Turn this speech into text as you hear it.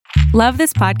Love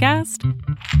this podcast?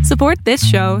 Support this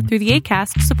show through the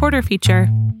Acast supporter feature.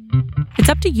 It's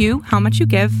up to you how much you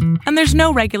give, and there's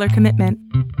no regular commitment.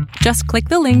 Just click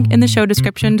the link in the show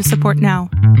description to support now.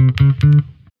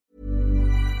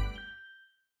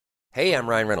 Hey, I'm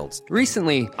Ryan Reynolds.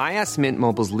 Recently, I asked Mint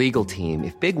Mobile's legal team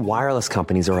if big wireless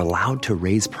companies are allowed to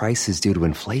raise prices due to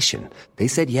inflation. They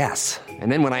said yes.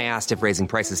 And then when I asked if raising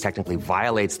prices technically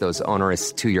violates those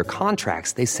onerous two-year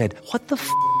contracts, they said, "What the f***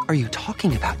 are you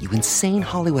talking about, you insane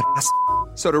Hollywood ass?"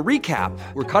 So to recap,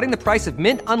 we're cutting the price of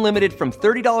Mint Unlimited from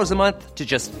 $30 a month to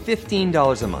just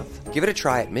 $15 a month. Give it a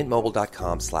try at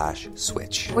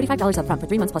mintmobile.com/switch. $45 up front for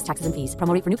 3 months plus taxes and fees.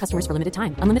 Promo rate for new customers for limited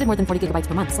time. Unlimited more than 40 gigabytes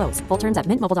per month. Slows full terms at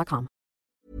mintmobile.com.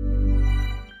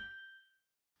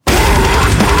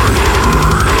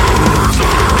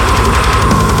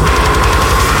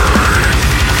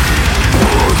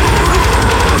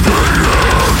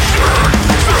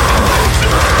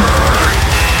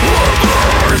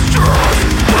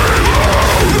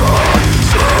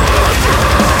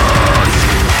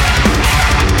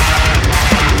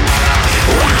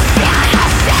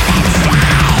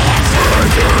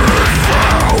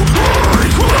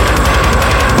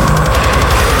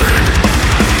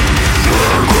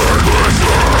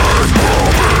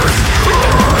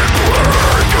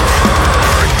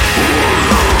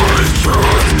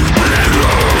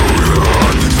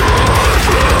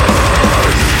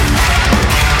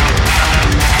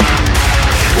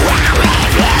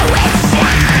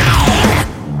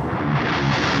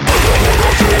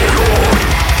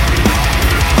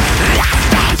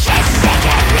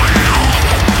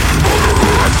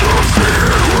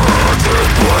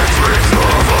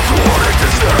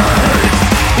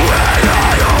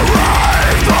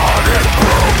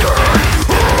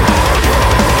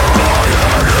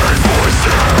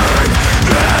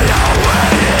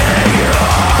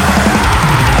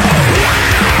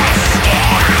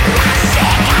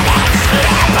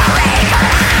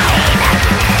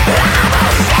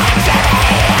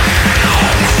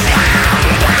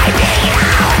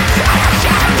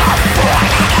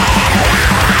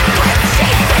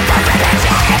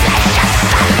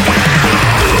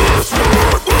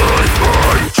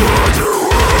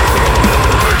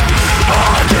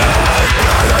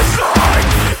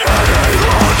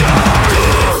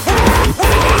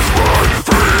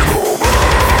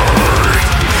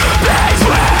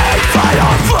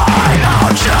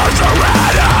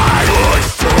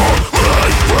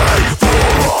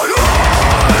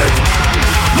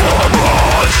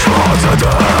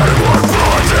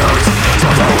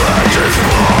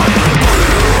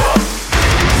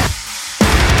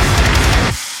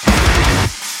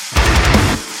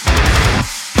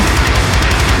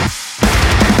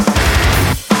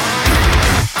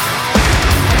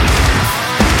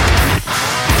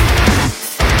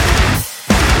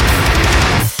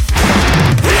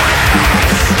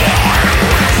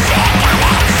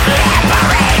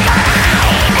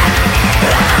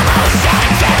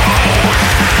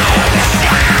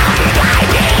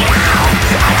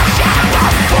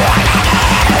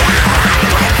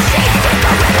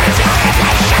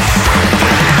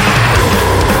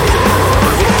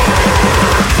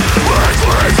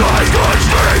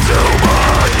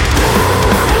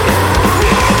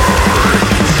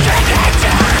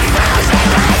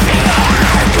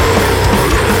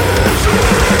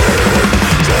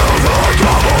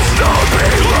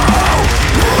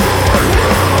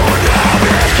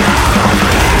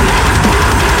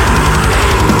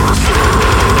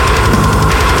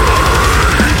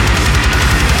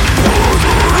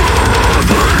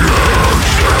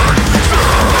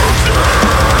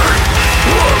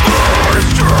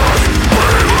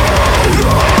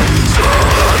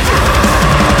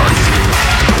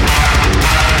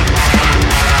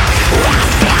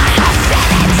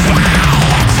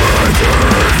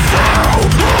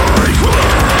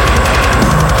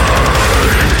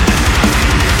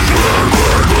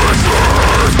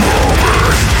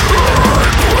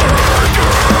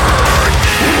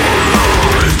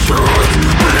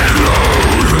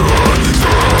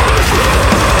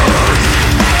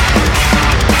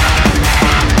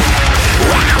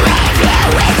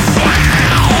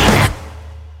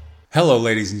 Hello,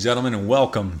 ladies and gentlemen, and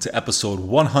welcome to episode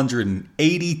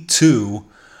 182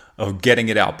 of Getting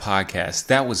It Out podcast.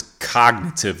 That was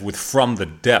Cognitive with From the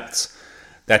Depths.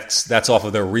 That's off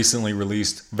of their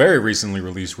very recently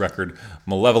released record,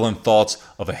 Malevolent Thoughts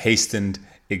of a Hastened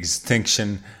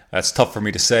Extinction. That's tough for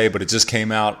me to say, but it just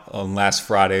came out on last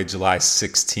Friday, July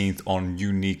 16th on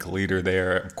Unique Leader. They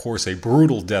are, of course, a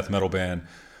brutal death metal band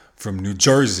from New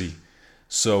Jersey.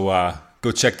 So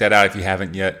go check that out if you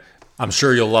haven't yet. I'm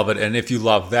sure you'll love it. And if you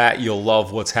love that, you'll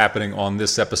love what's happening on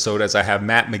this episode, as I have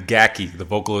Matt McGachy, the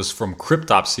vocalist from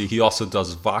Cryptopsy. He also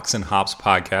does Vox and Hops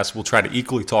podcast. We'll try to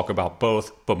equally talk about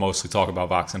both, but mostly talk about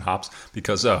Vox and Hops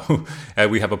because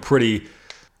we have a pretty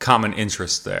common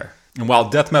interest there. And while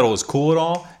death metal is cool and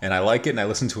all, and I like it and I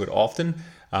listen to it often,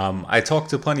 I talk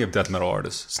to plenty of death metal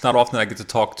artists. It's not often I get to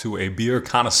talk to a beer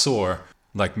connoisseur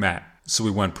like Matt, so we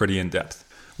went pretty in depth.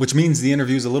 Which means the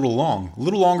interview is a little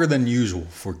longer than usual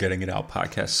for Getting It Out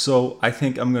podcast. So I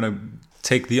think I'm going to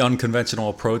take the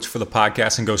unconventional approach for the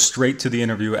podcast and go straight to the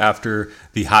interview after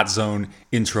the Hot Zone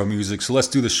intro music. So let's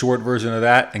do the short version of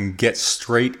that and get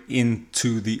straight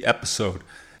into the episode.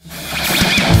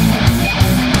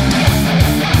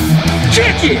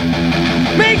 Kick it!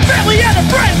 Make family out of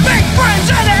friends, make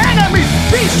friends out of enemies.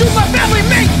 Peace to my family,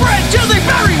 make friends till they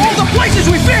bury me. All the places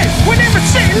we've been, we're never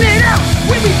sitting it out.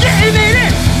 We be getting it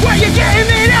in, where you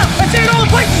getting it out? I said all the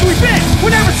places we've been,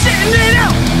 we're never sitting it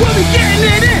out. We'll be getting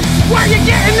it in, where you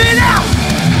getting it out?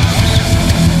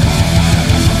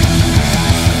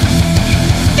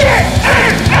 Get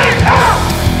it out!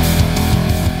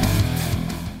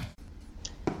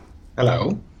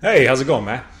 Hello. Hey, how's it going,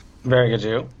 Matt? Very good,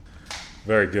 you.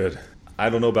 Very good. I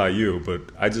don't know about you, but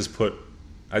I just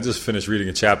finished reading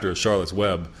a chapter of Charlotte's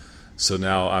Web, so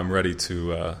now I'm ready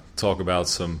to talk about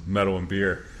some metal and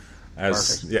beer.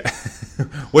 Perfect. Yeah.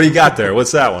 What do you got there?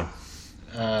 What's that one?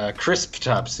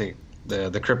 Cryptopsy, the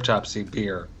Cryptopsy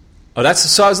beer. Oh,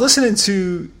 so I was listening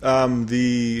to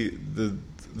the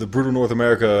Brutal North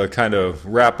America kind of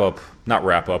not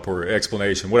wrap up or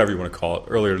explanation, whatever you want to call it,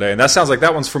 earlier today, and that sounds like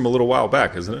that one's from a little while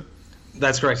back, isn't it?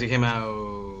 That's correct. It came out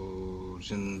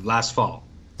in last fall.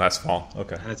 Last fall,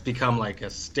 okay. And it's become like a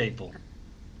staple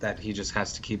that he just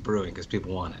has to keep brewing because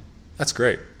people want it. That's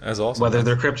great. That's awesome. Whether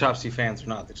they're Cryptopsy fans or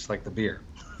not, they just like the beer.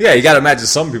 Yeah, you got to imagine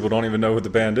some people don't even know who the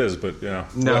band is, but you know.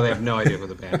 No, they have no idea who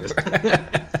the band is.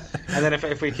 And then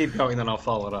if we keep going, then I'll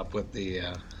follow it up with the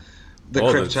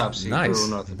Cryptopsy Brutal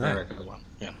North America one.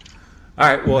 Yeah. All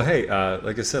right. Well, hey,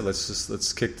 like I said,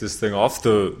 let's kick this thing off.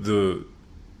 You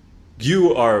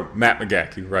are Matt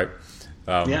McGachy, right?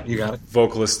 Yeah, you got it.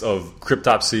 Vocalist of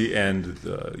Cryptopsy, and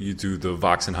you do the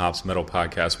Vox and Hops metal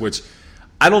podcast, which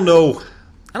I don't know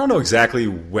exactly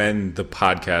when the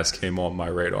podcast came on my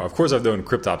radar. Of course, I've known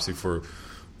Cryptopsy for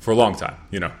a long time.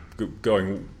 You know,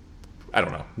 going, I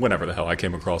don't know, whenever the hell I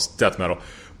came across death metal,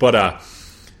 but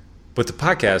the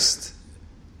podcast,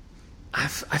 I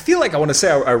feel like I want to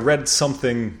say I read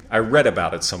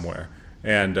about it somewhere,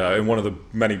 and in one of the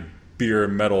many beer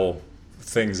and metal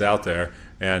things out there,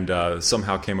 and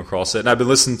somehow came across it. And I've been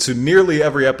listening to nearly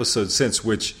every episode since,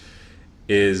 which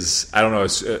is, I don't know,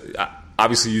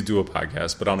 obviously you do a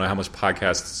podcast, but I don't know how much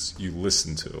podcasts you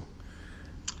listen to.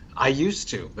 I used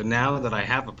to, but now that I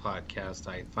have a podcast,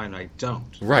 I find I don't.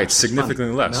 Right,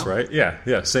 significantly less, no? Right?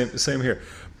 Yeah, same here.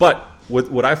 But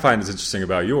what I find is interesting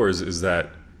about yours is that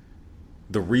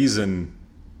the reason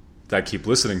that I keep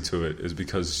listening to it is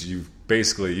because you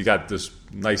got this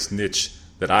nice niche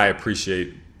that I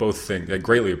appreciate both things. I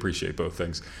greatly appreciate both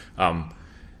things. And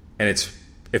it's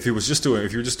if you were just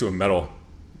doing metal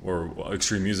or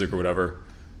extreme music or whatever,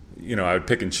 you know, I would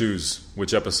pick and choose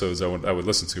which episodes I would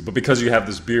listen to. But because you have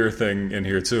this beer thing in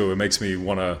here too, it makes me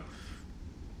want to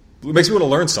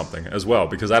learn something as well,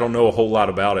 because I don't know a whole lot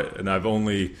about it, and I've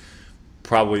only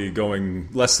probably going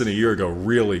less than a year ago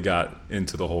really got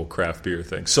into the whole craft beer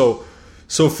thing. So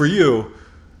for you,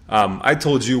 I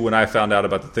told you when I found out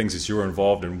about the things that you were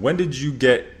involved in. When did you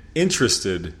get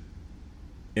interested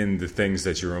in the things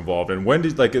that you're involved in? When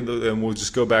did, and we'll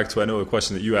just go back to, I know a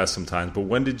question that you ask sometimes, but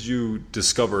when did you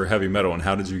discover heavy metal, and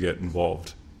how did you get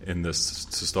involved in this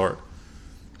to start?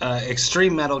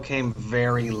 Extreme metal came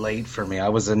very late for me. I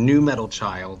was a new metal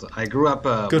child. I grew up.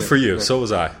 Good for you. So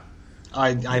was I.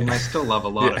 I still love a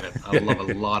lot of it. I love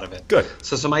a lot of it. Good.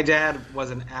 So my dad was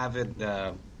an avid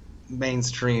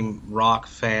mainstream rock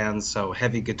fan, so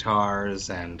heavy guitars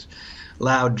and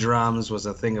loud drums was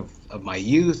a thing of my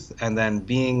youth. And then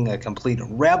being a complete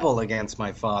rebel against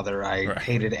my father, I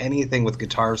hated anything with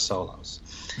guitar solos.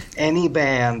 Any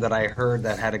band that I heard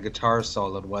that had a guitar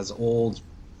solo was old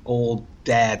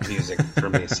dad music for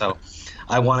me. So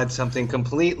I wanted something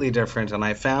completely different, and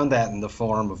I found that in the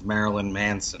form of Marilyn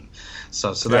Manson.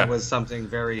 So that was something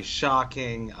very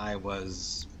shocking. I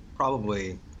was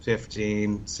probably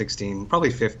 15, 16, probably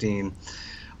 15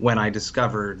 when I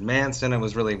discovered Manson. It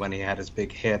was really when he had his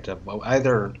big hit of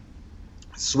either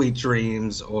Sweet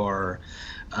Dreams or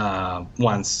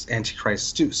once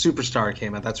Antichrist Superstar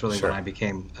came out. That's really when I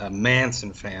became a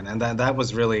Manson fan, and that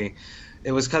was really,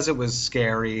 it was because it was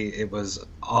scary, it was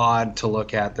odd to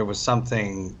look at. There was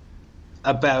something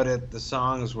about it. The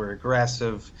songs were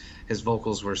aggressive. His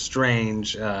vocals were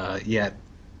strange, yet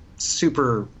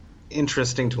super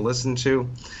interesting to listen to.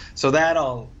 So that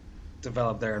all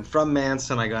developed there. And from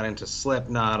Manson, I got into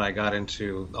Slipknot. I got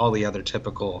into all the other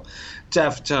typical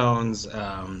Deftones.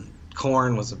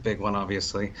 Korn was a big one,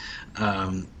 obviously.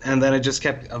 And then it just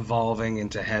kept evolving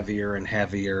into heavier and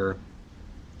heavier.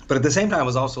 But at the same time, I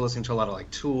was also listening to a lot of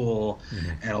like Tool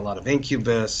and a lot of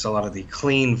Incubus, a lot of the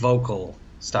clean vocal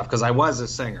stuff, because I was a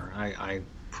singer. I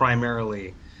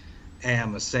primarily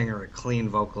am a singer, a clean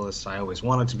vocalist. I always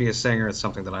wanted to be a singer. It's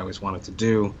something that I always wanted to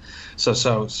do.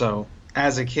 So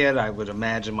as a kid, I would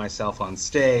imagine myself on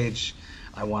stage.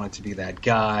 I wanted to be that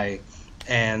guy.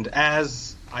 And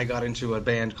as I got into a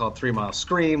band called 3 Mile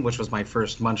Scream, which was my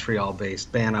first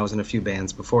Montreal-based band. I was in a few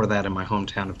bands before that in my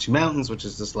hometown of Two Mountains, which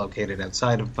is just located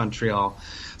outside of Montreal.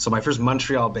 So my first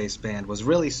Montreal-based band was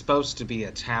really supposed to be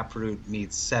a Taproot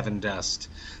meets Seven Dust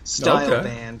style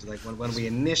band. Like when we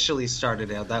initially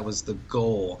started out, that was the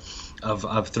goal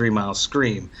of 3 Mile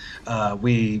Scream.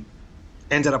 We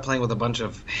ended up playing with a bunch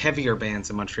of heavier bands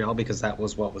in Montreal because that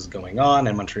was what was going on,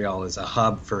 and Montreal is a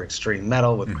hub for extreme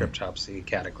metal with Cryptopsy,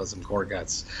 Cataclysm,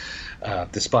 Gorguts,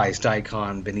 Despised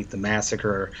Icon, Beneath the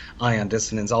Massacre, Ion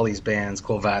Dissonance. All these bands,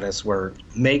 Quo Vadis, were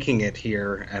making it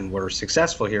here and were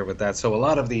successful here with that. So a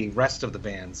lot of the rest of the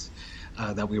bands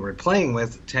that we were playing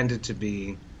with tended to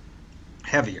be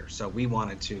heavier. So we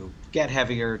wanted to get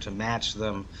heavier to match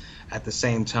them. At the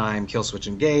same time, Killswitch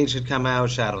Engage had come out,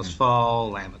 Shadows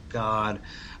Fall, Lamb of God.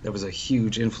 There was a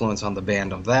huge influence on the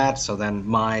band of that. So then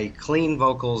my clean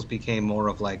vocals became more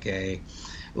of like a,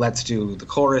 let's do the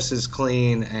choruses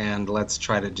clean and let's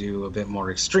try to do a bit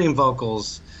more extreme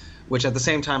vocals, which at the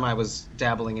same time I was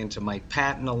dabbling into Mike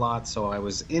Patton a lot. So I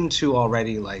was into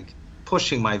already like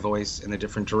pushing my voice in a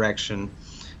different direction,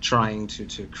 trying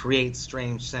to create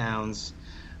strange sounds,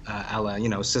 a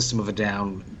la, System of a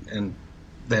Down. And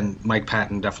then Mike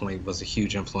Patton definitely was a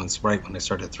huge influence right when I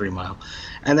started 3 Mile.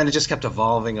 And then it just kept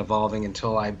evolving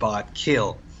until I bought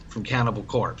Kill from Cannibal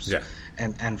Corpse. Yeah.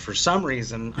 And for some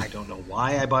reason, I don't know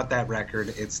why I bought that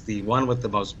record. It's the one with the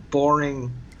most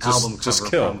boring album cover.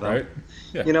 Just Kill, from them. right?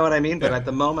 Yeah. You know what I mean? But at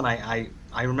the moment, I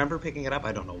remember picking it up.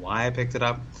 I don't know why I picked it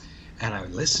up. And I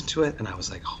listened to it, and I was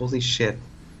like, holy shit,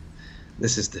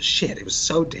 this is the shit. It was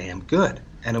so damn good.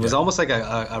 And it was almost like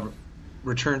a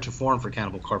return to form for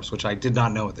Cannibal Corpse, which I did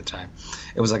not know at the time.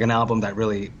 It was like an album that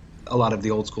really a lot of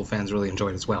the old school fans really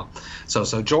enjoyed as well.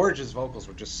 So George's vocals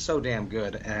were just so damn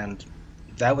good, and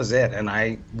that was it. And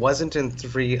I wasn't in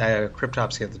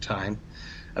Cryptopsy at the time.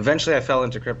 Eventually I fell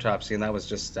into Cryptopsy, and that was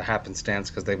just a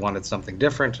happenstance because they wanted something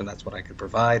different, and that's what I could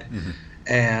provide.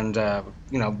 And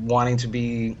wanting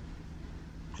to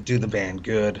do the band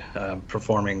good,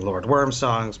 performing Lord Worm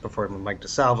songs, performing Mike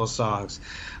DeSalvo songs,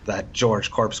 that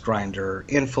George Corpse Grinder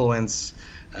influence,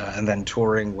 and then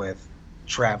touring with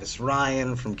Travis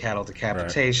Ryan from Cattle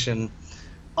Decapitation. Right.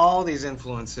 All these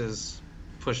influences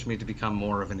pushed me to become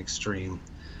more of an extreme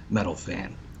metal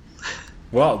fan.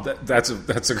 Well, that's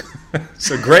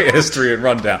a great history and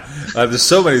rundown. There's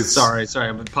so many. Sorry,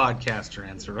 I'm a podcaster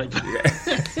answer, right?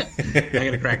 I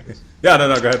gotta crack this. Yeah,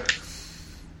 no, go ahead.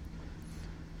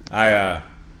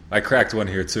 I cracked one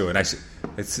here too, and I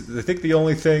think the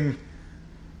only thing.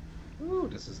 Ooh,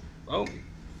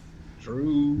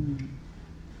 Drew.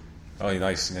 Oh,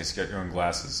 nice to get your own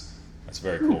glasses. That's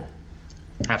very cool.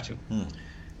 Have to.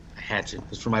 I had to. It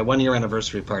was for my 1-year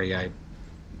anniversary party. I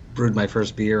brewed my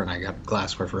first beer, and I got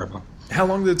glassware for everyone. How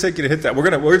long did it take you to hit that? We're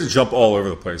gonna jump all over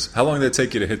the place. How long did it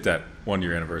take you to hit that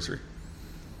 1-year anniversary?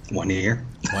 1 year.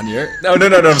 1 year? No.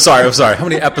 I'm sorry. How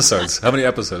many episodes?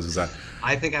 Was that?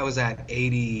 I think I was at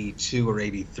 82 or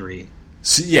 83.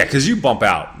 So, yeah, because you bump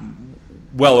out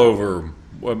well over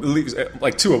at least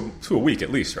like two a week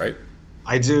at least, right?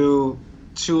 I do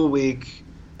 2 a week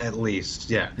at least.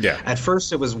 Yeah. At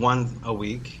first it was 1 a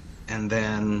week, and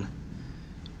then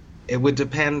it would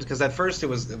depend, because at first it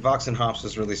was Vox and Hops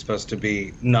was really supposed to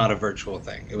be not a virtual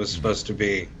thing. It was supposed to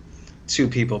be 2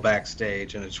 people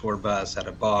backstage in a tour bus at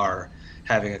a bar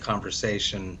having a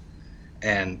conversation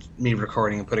and me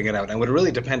recording and putting it out. And it would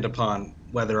really depend upon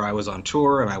whether I was on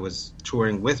tour and I was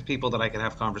touring with people that I could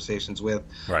have conversations with,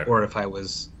 right, or if there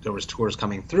was tours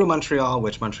coming through Montreal,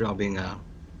 which Montreal being a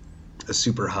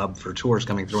super hub for tours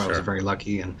coming through, sure, I was very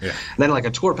lucky. And then like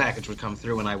a tour package would come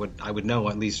through, and I would know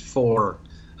at least 4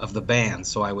 of the bands,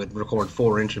 so I would record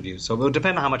 4 interviews. So it would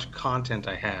depend on how much content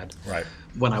I had, right,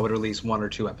 when I would release 1 or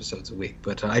 2 episodes a week.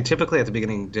 But I typically at the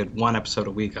beginning did 1 episode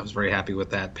a week. I was very happy with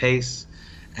that pace.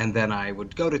 And then I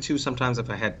would go to 2 sometimes if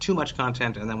I had too much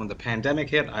content. And then when the pandemic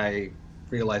hit, I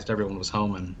realized everyone was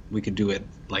home and we could do it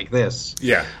like this,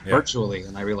 virtually.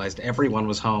 And I realized everyone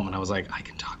was home, and I was like, I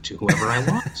can talk to whoever I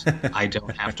want. I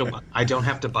don't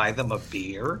have to buy them a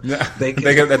beer. They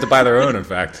have to buy their own. In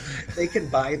fact, they can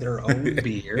buy their own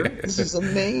beer. This is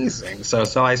amazing.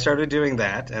 So I started doing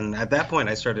that, and at that point,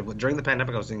 I started during the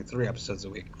pandemic. I was doing 3 episodes a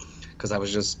week because I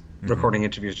was just recording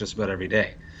interviews just about every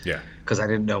day. Yeah, because I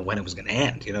didn't know when it was going to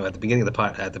end. You know, at the beginning of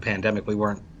the pandemic, we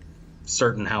weren't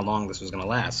certain how long this was going to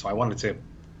last, so I wanted to,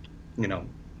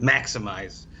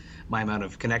 maximize my amount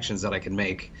of connections that I could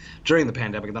make during the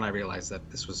pandemic. And then I realized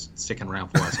that this was sticking around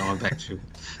for us, so I went back to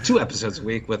 2 episods a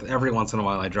week. With every once in a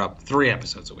while, I drop 3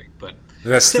 episodes a week, but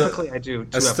typically I do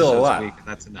 2 episodes a week, and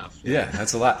that's enough. Yeah,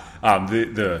 that's a lot.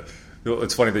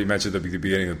 It's funny that you mentioned the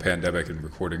beginning of the pandemic and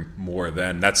recording more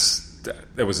then. That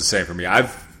was the same for me.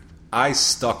 I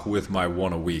stuck with my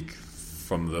 1 a week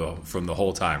from the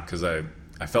whole time because I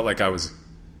felt like I was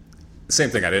the same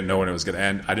thing. I didn't know when it was going to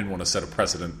end. I didn't want to set a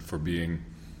precedent for doing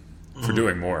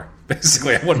more.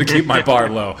 Basically, I wanted to keep my bar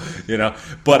low,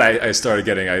 But I started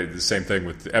getting the same thing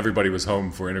with everybody was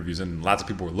home for interviews, and lots of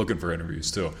people were looking for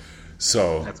interviews too.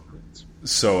 So that's great.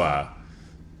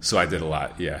 So I did a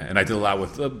lot, and I did a lot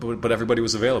with, but everybody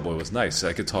was available. It was nice.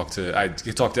 I could talk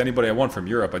to anybody I want from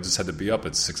Europe. I just had to be up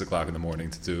at 6 o'clock in the morning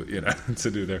to do,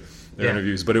 to do their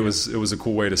interviews. But it was a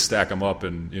cool way to stack them up,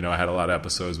 and I had a lot of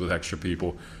episodes with extra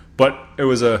people. But it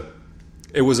was one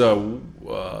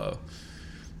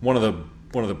of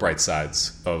the bright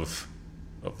sides of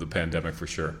the pandemic for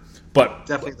sure. But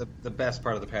definitely the best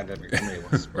part of the pandemic for me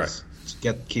was right.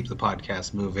 to keep the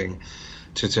podcast moving.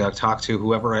 To talk to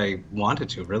whoever I wanted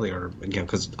to, really, or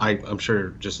because I'm sure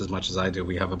just as much as I do,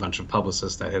 we have a bunch of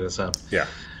publicists that hit us up,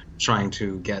 trying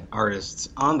to get artists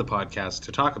on the podcast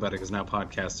to talk about it, because now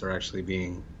podcasts are actually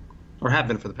being, or have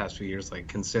been for the past few years, like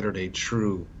considered a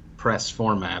true press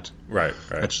format, right,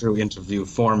 a true interview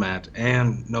format,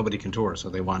 and nobody can tour, so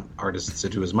they want artists to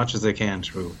do as much as they can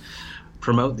to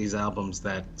promote these albums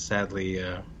that sadly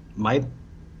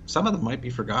some of them might be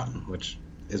forgotten, which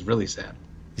is really sad.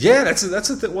 Yeah, that's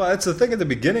the thing at the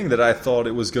beginning that I thought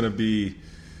it was going to be.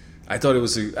 I thought it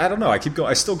was. I don't know.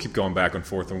 I still keep going back and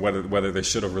forth on whether they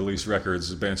should have released records,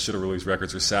 the bands should have released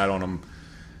records or sat on them,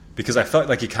 because I felt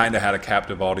like you kind of had a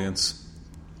captive audience,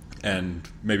 and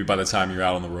maybe by the time you're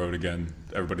out on the road again,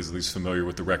 everybody's at least familiar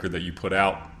with the record that you put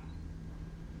out.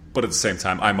 But at the same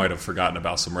time, I might have forgotten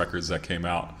about some records that came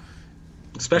out,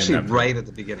 especially right at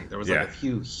the beginning. There was like a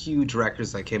few huge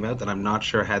records that came out that I'm not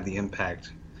sure had the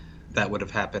impact that would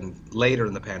have happened later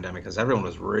in the pandemic, because everyone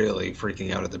was really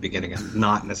freaking out at the beginning and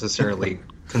not necessarily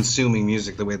consuming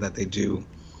music the way that they do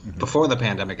before the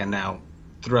pandemic and now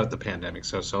throughout the pandemic.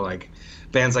 So like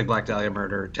bands like Black Dahlia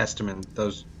Murder, Testament,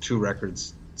 those 2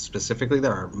 records specifically,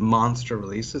 there are monster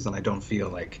releases, and I don't feel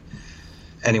like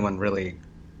anyone really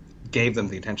gave them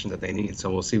the attention that they need.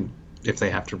 So we'll see if they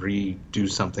have to redo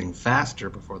something faster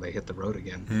before they hit the road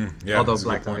again. Although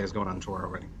Black Dahlia is going on tour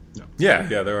already. No. Yeah,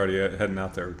 they're already heading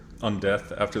out there.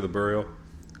 Undeath after the Burial,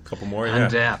 a couple more.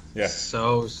 Undeath,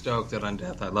 so stoked at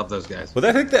Undeath. I love those guys. Well,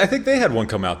 I think they had one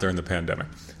come out during the pandemic.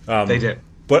 They did.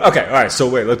 But okay, all right. So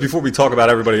wait, before we talk about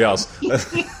everybody else,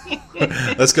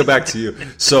 let's go back to you.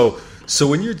 So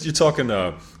when you're talking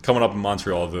coming up in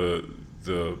Montreal,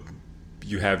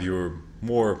 you have your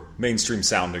more mainstream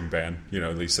sounding band.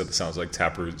 At least that sounds like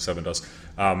Taproot, Seven Dust,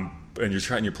 and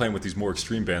you're playing with these more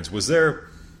extreme bands. Was there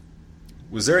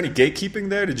any gatekeeping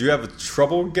there? Did you have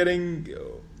trouble getting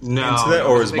into that,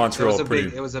 or is Montreal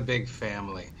pretty? It was a big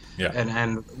family,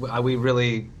 and we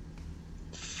really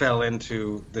fell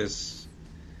into this.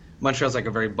 Montreal's like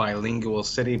a very bilingual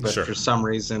city, but for some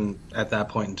reason at that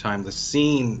point in time, the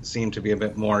scene seemed to be a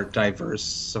bit more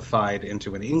diversified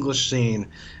into an English scene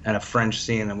and a French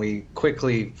scene, and we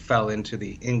quickly fell into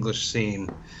the English scene,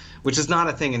 which is not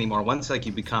a thing anymore. Once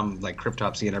you become like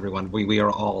Cryptopsy and everyone, we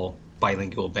are all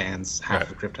bilingual bands. Half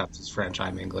of Cryptopsy is French,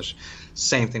 I'm English.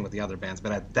 Same thing with the other bands.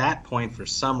 But at that point, for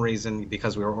some reason,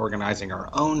 because we were organizing our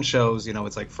own shows,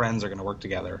 it's like friends are going to work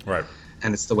together. Right.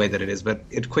 And it's the way that it is. But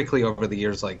it quickly, over the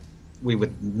years, we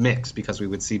would mix, because we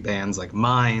would see bands like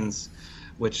Minds,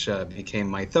 which became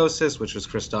Mythosis, which was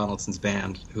Chris Donaldson's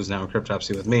band, who's now in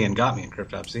Cryptopsy with me and got me in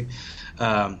Cryptopsy.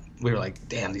 We were like,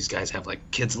 damn, these guys have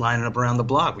kids lining up around the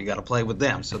block. We got to play with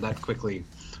them. So that quickly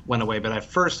went away. But at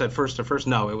first,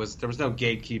 no, there was no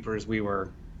gatekeepers. We were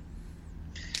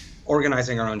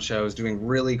organizing our own shows, doing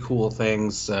really cool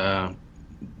things,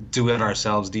 do it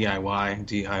ourselves, DIY,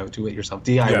 do it yourself,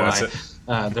 DIY.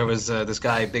 Yeah, There was this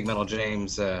guy, Big Metal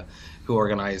James, who who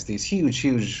organized these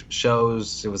huge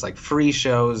shows. It was like free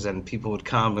shows, and people would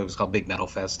come. It was called Big Metal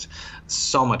Fest.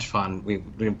 So much fun. We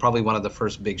probably one of the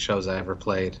first big shows I ever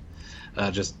played.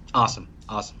 Just awesome.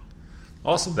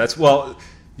 That's, well,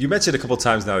 you mentioned a couple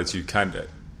times now that you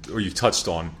you touched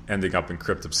on ending up in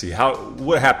Cryptopsy.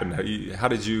 What happened? How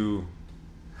did you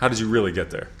really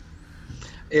get there?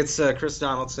 It's Chris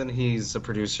Donaldson. He's a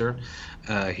producer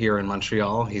here in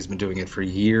Montreal. He's been doing it for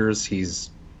years. He's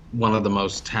one of the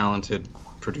most talented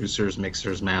producers,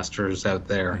 mixers, masters out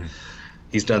there. Mm-hmm.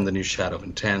 He's done the new Shadow of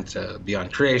Intent,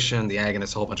 Beyond Creation, The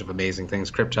Agonist, a whole bunch of amazing things,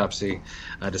 Cryptopsy,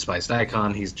 Despised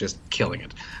Icon. He's just killing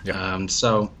it. Yeah.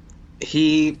 So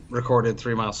he recorded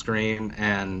 3 Mile Scream,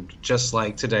 and just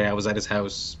like today, I was at his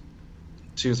house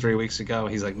 2-3 weeks ago.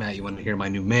 He's like, Matt, you want to hear my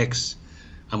new mix?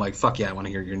 I'm like, fuck yeah, I want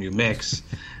to hear your new mix.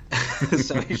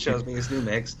 So he shows me his new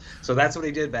mix. So that's what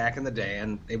he did back in the day,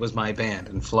 and it was my band.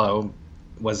 And Flo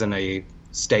was in a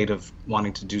state of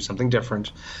wanting to do something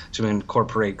different, to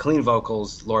incorporate clean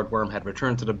vocals. Lord Worm had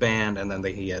returned to the band, and then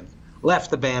he had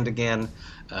left the band again.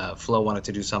 Flo wanted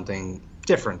to do something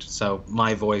different. So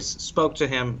my voice spoke to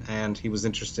him, and he was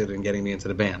interested in getting me into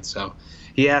the band. So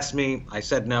he asked me. I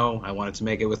said no. I wanted to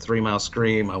make it with 3 Mile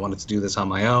Scream. I wanted to do this on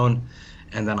my own.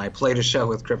 And then I played a show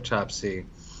with Cryptopsy,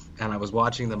 and I was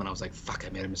watching them, and I was like, fuck, I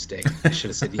made a mistake. I should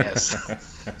have said yes.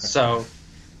 So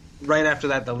right after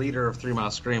that, the leader of 3 Mile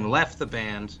Scream left the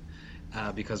band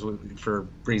for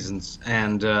reasons.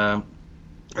 And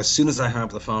as soon as I hung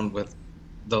up the phone with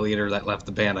the leader that left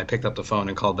the band, I picked up the phone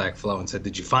and called back Flo and said,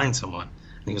 did you find someone?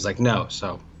 And he was like, no.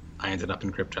 So I ended up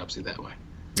in Cryptopsy that way.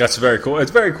 That's very cool.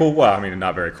 It's very cool. Well, I mean,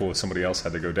 not very cool if somebody else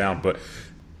had to go down, but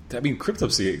I mean,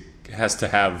 Cryptopsy has to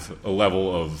have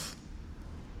a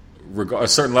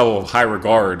certain level of high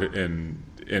regard in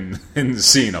the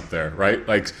scene up there, right?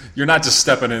 Like, you're not just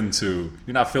you're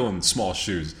not filling small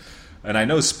shoes. And I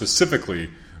know specifically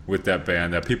with that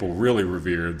band that people really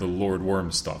revere the Lord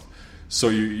Worm stuff. So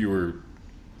you're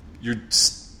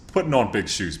putting on big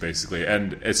shoes basically,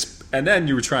 and then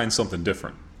you were trying something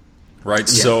different, right?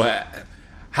 Yeah. So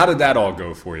how did that all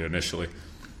go for you initially?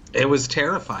 It was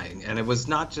terrifying, and it was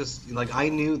not just like, I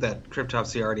knew that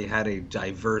Cryptopsy already had a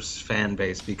diverse fan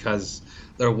base because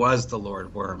there was the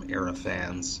Lord Worm era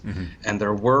fans, mm-hmm. and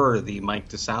there were the Mike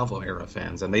DeSalvo era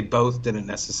fans, and they both didn't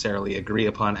necessarily agree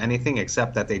upon anything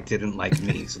except that they didn't like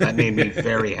me. So that made me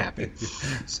very happy.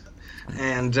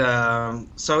 And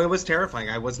so it was terrifying.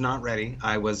 I was not ready.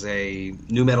 I was a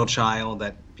nu metal child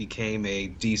that became a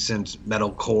decent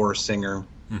metalcore singer.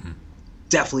 Mm-hmm.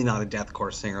 Definitely not a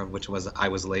deathcore singer, which I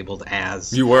was labeled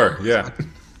as. You were, yeah.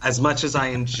 As much as I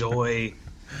enjoy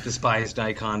Despised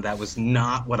Icon, that was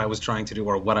not what I was trying to do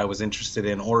or what I was interested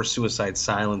in, or Suicide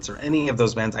Silence or any of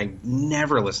those bands. I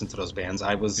never listened to those bands.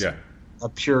 I was a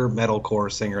pure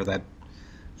metalcore singer that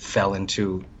fell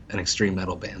into an extreme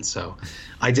metal band. So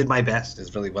I did my best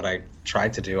is really what I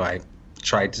tried to do. I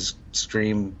tried to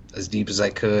scream as deep as I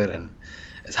could and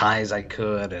as high as I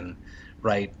could and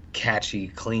write catchy,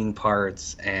 clean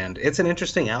parts, and it's an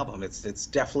interesting album. It's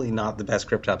definitely not the best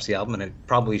Cryptopsy album, and it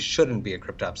probably shouldn't be a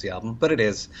Cryptopsy album, but it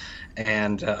is.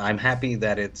 And I'm happy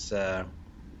that it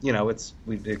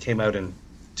came out in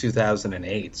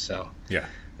 2008, so yeah,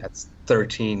 that's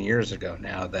 13 years ago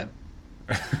now that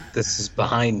this is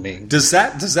behind me. Does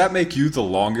that make you the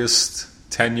longest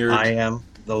tenured? I am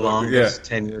the longest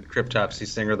tenured Cryptopsy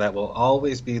singer that will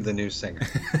always be the new singer.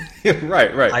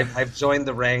 Right. I've joined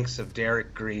the ranks of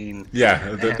Derek Green.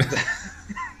 Yeah.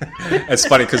 It's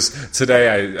funny because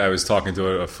today I was talking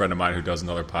to a friend of mine who does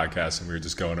another podcast, and we were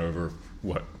just going over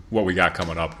what we got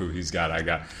coming up, who he's got, I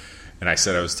got. And I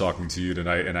said I was talking to you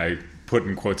tonight, and I put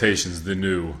in quotations the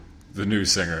new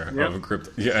singer of Crypto.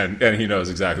 Yeah, and he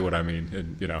knows exactly what I mean.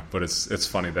 And, but it's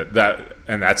funny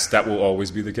that will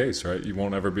always be the case, right? You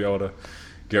won't ever be able to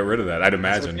get rid of that, I'd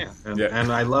imagine. And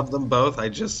I love them both. I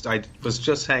was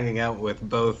just hanging out with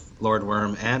both Lord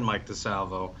Worm and Mike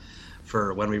DeSalvo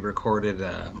for when we recorded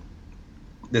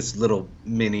this little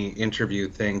mini interview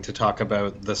thing to talk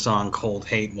about the song Cold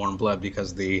Hate, Warm Blood,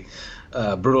 because the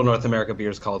Brutal North America beer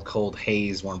is called Cold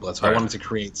Haze, Warm Blood. So I wanted to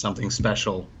create something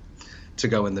special to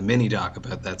go in the mini doc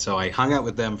about that. So I hung out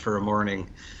with them for a morning,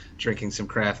 drinking some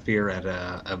craft beer at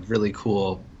a really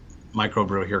cool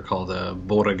microbrew here called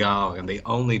Boregal, and they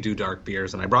only do dark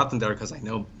beers. And I brought them there because I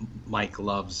know Mike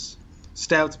loves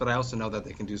stouts, but I also know that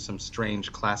they can do some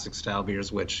strange classic style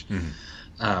beers, which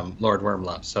Lord Worm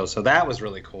loves. So that was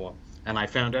really cool. And I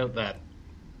found out that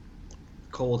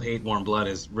Cold Hate, Warm Blood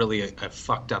is really a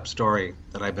fucked up story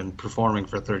that I've been performing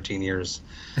for 13 years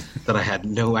that I had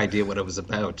no idea what it was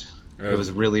about. It was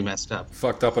really messed up.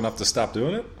 Fucked up enough to stop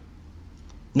doing it?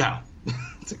 No.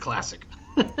 It's a classic.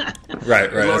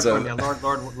 Right. Lord Worm, yeah,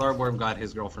 Lord Worm got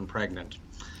his girlfriend pregnant,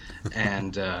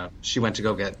 and she went to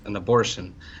go get an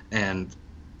abortion, and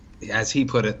as he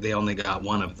put it, they only got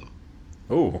one of them.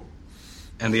 Oh.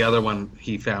 And the other one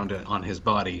he found it on his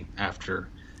body after,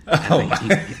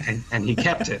 and he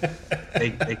kept it.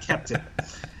 They kept it,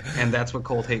 and that's what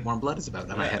Cold Hate Warm Blood is about.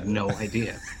 And I had no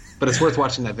idea, but it's worth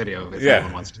watching that video if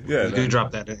anyone wants to. Yeah, you do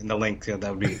drop that in the link.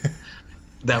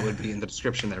 That would be in the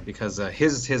description there, because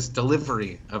his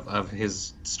delivery of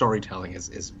his storytelling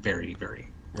is very, very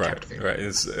captivating. Right.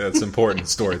 It's important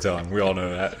storytelling. We all know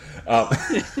that.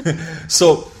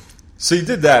 So you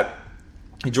did that.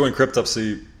 You joined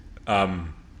Cryptopsy.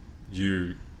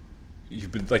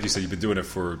 You've been, like you said, you've been doing it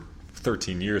for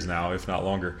 13 years now, if not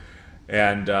longer.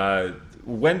 And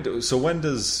when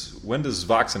does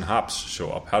Vox and Hops show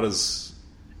up? How does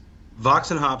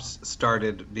Vox and Hops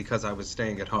started because I was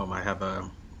staying at home. I have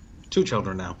 2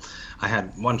 children now. I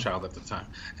had 1 child at the time,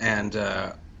 and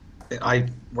I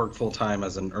work full time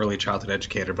as an early childhood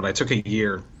educator. But I took a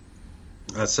year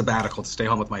sabbatical to stay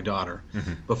home with my daughter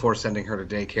before sending her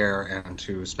to daycare and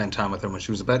to spend time with her when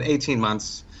she was about 18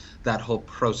 months. That whole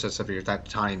process of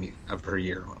that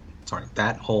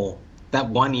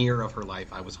 1 year of her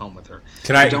life, I was home with her.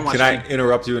 Can I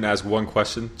interrupt you and ask one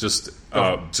question? Just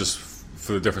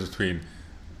for the difference between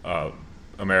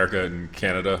America and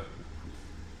Canada.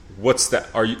 What's that?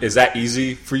 Is that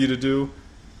easy for you to do?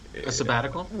 A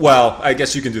sabbatical? Well, I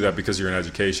guess you can do that because you're in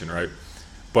education, right?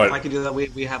 But I can do that.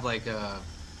 We have like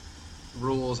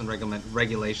rules and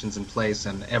regulations in place,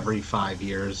 and every 5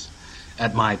 years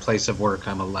at my place of work,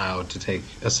 I'm allowed to take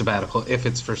a sabbatical if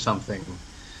it's for something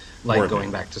like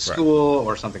going back to school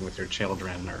or something with your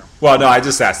children. Well, no, I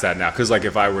just asked that now because, like,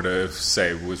 if I were to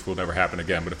say, which will never happen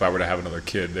again, but if I were to have another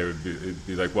kid, it'd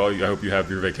be like, well, I hope you have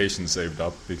your vacation saved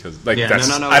up because, like, that's,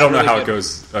 no, I don't know how it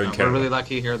goes in Canada. We're really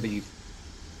lucky here.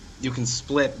 You can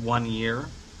split 1 year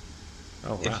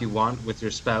if you want with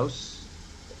your spouse,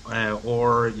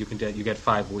 or you get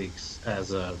 5 weeks as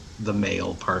the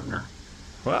male partner.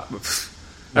 Well,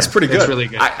 that's pretty good. It's really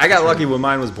good. I got lucky when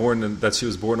mine was born, that she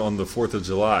was born on the 4th of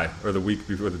July, or the week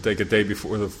before, the day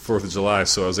before the 4th of July,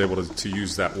 so I was able to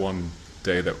use that one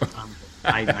day that...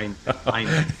 I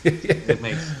know. It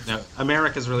makes... No,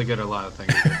 America's really good at a lot of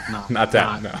things. Not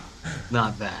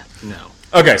that, no.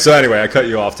 Okay, so anyway, I cut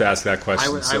you off to ask that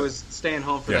question. I was staying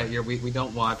home for that year. We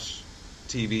don't watch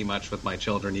TV much with my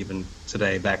children, even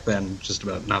today. Back then, just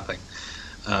about nothing.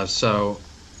 So,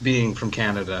 being from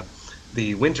Canada,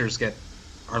 the winters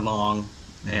are long,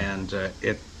 and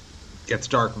it gets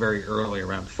dark very early,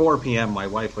 around 4 p.m. My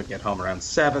wife would get home around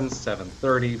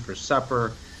 7:30 for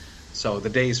supper, so the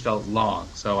days felt long.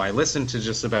 So I listened to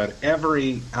just about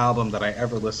every album that I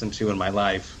ever listened to in my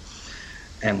life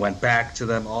and went back to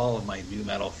them, all of my new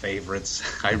metal favorites.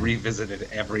 I revisited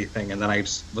everything, and then I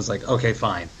just was like, okay,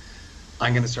 fine.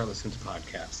 I'm going to start listening to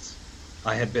podcasts.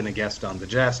 I had been a guest on the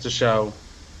Jasta Show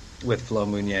with Flo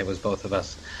Mounier, was both of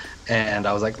us. And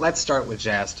I was like, let's start with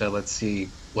Jasta. Let's see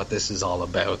what this is all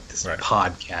about, this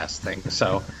podcast thing.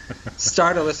 So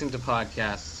started listening to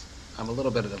podcasts. I'm a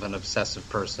little bit of an obsessive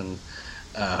person.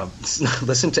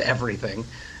 Listen to everything.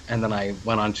 And then I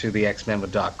went on to the X-Men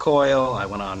with Doc Coyle. I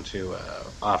went on to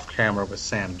Off Camera with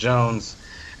Sam Jones.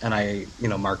 And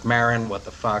Mark Maron, What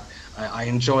the Fuck. I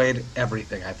enjoyed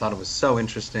everything. I thought it was so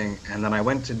interesting. And then I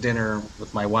went to dinner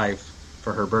with my wife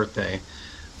for her birthday.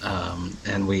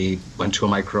 And we went to a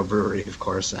microbrewery, of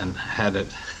course, and had a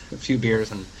few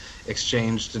beers and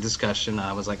exchanged a discussion.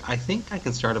 I was like, I think I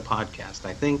can start a podcast.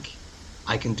 I think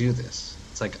I can do this.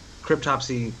 It's like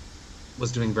Cryptopsy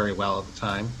was doing very well at the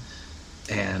time,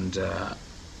 and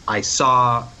I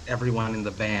saw everyone in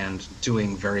the band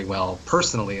doing very well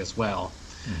personally as well.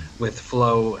 With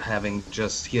Flo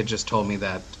he had just told me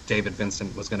that David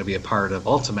Vincent was going to be a part of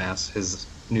Ultimass, his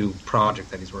new project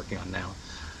that he's working on now.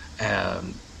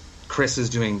 Chris is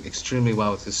doing extremely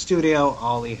well with his studio.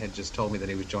 Ollie had just told me that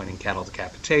he was joining Cattle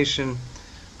Decapitation.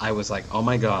 I was like, oh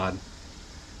my God,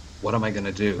 what am I going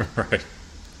to do? Right.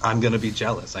 I'm going to be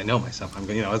jealous. I know myself.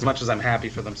 As much as I'm happy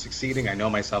for them succeeding, I know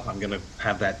myself, I'm going to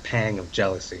have that pang of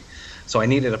jealousy. So I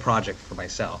needed a project for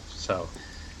myself. So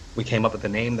we came up with the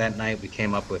name that night. We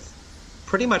came up with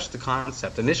pretty much the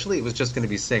concept. Initially, it was just going to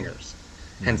be singers,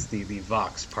 hence the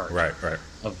Vox part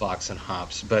of Vox and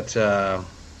Hops. But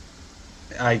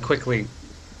I quickly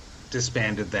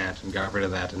disbanded that and got rid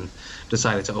of that and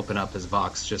decided to open up as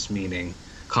Vox, just meaning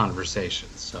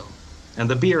conversations. So, and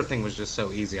the beer thing was just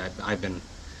so easy. I've been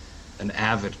an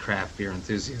avid craft beer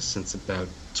enthusiast since about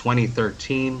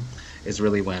 2013 is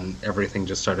really when everything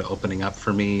just started opening up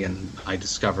for me, and I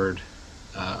discovered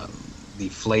the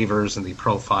flavors and the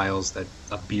profiles that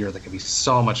a beer that can be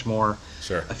so much more.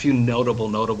 Sure. A few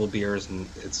notable beers, and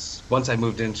it's once I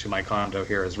moved into my condo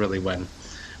here is really when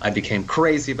I became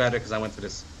crazy about it, because I went to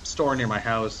this store near my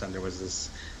house and there was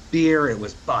this beer. It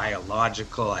was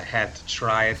biological. I had to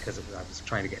try it because I was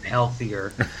trying to get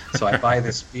healthier. So I buy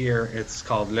this beer. It's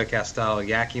called Le Castal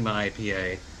Yakima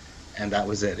IPA, and that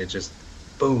was it. It just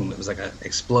boom, it was like an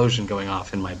explosion going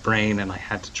off in my brain, and I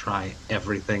had to try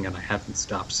everything, and I haven't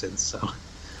stopped since. So,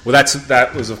 well,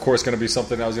 that was, of course, going to be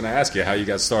something I was going to ask you, how you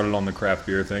got started on the craft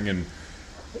beer thing.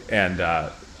 And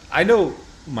I know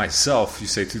myself, you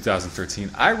say 2013,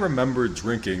 I remember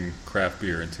drinking craft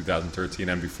beer in 2013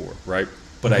 and before, right?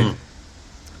 But I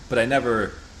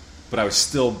was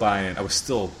still buying,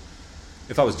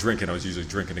 if I was drinking, I was usually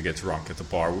drinking to get drunk at the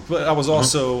bar. But I was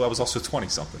also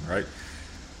 20-something, right?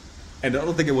 And I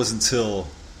don't think it was until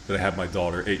that I had my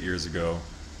daughter 8 years ago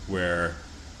where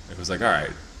it was like, all right,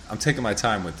 I'm taking my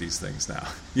time with these things now,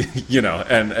 you know.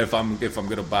 And if I'm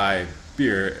going to buy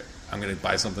beer, I'm going to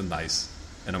buy something nice,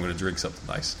 and I'm going to drink something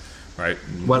nice, right?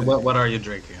 And what are you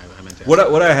drinking? I meant to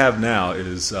ask. What I have now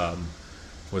is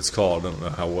what's called, I don't know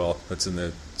how well that's in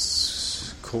there.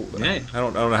 Yeah. I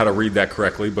don't know how to read that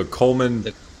correctly, but Coleman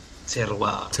The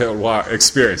Terroir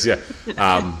Experience, yeah.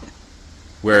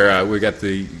 Where we got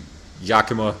the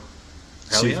Yakima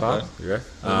Hell Chief yeah, Hop, bud. yeah,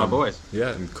 My boys.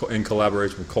 yeah, in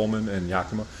collaboration with Coleman and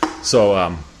Yakima.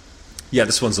 So, yeah,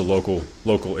 this one's a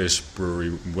local-ish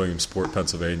brewery, Williamsport,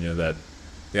 Pennsylvania. That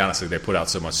honestly, they put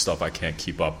out so much stuff I can't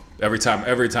keep up. Every time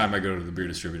I go to the beer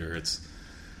distributor, it's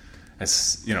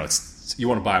you know, it's you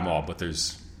want to buy them all, but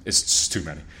it's just too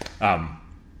many.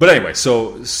 But anyway,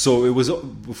 so it was,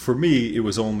 for me, it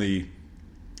was only,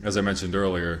 as I mentioned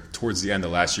earlier, towards the end of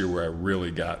last year where I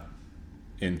really got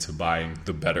into buying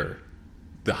the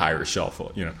higher shelf,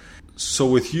 you know. So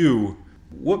with you,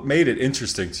 what made it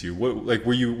interesting to you?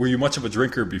 Were you much of a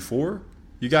drinker before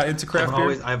you got into craft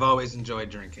beer? I've always enjoyed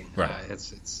drinking. Right.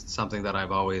 It's something that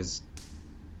I've always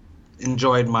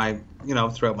enjoyed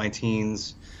throughout my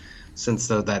teens, since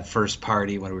that first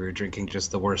party when we were drinking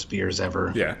just the worst beers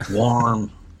ever. Yeah.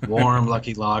 Warm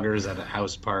Lucky Lagers at a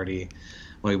house party.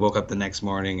 When we woke up the next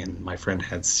morning and my friend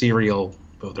had cereal,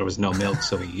 but there was no milk,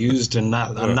 so he used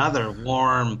another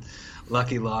warm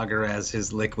Lucky Lager as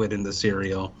his liquid in the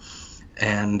cereal.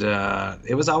 And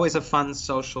it was always a fun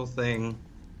social thing,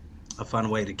 a fun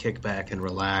way to kick back and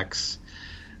relax.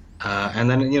 And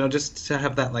then, just to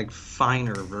have that like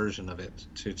finer version of it,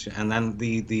 and then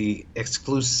the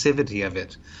exclusivity of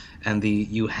it, and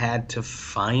you had to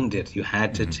find it, you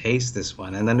had to taste this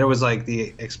one. And then there was like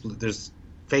there's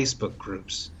Facebook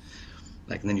groups.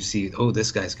 Like, and then you see, oh,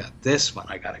 this guy's got this one.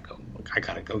 I gotta go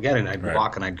get it. And I'd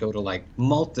walk and I'd go to like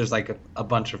there's like a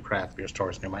bunch of craft beer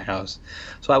stores near my house,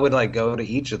 so I would like go to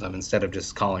each of them instead of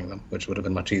just calling them, which would have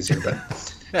been much easier. But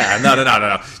yeah, no,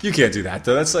 you can't do that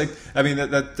though. That's like, I mean,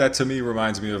 that to me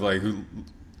reminds me of like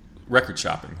record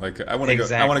shopping. Like I want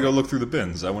to go look through the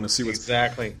bins. I want to see what's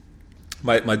exactly.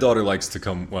 My daughter likes to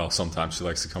come. Well, sometimes she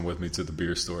likes to come with me to the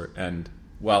beer store, and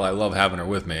while I love having her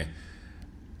with me,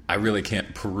 I really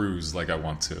can't peruse like I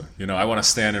want to. I want to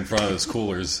stand in front of those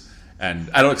coolers, and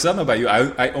I don't know about you.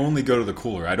 I only go to the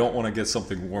cooler. I don't want to get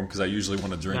something warm because I usually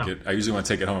want to drink it. I usually want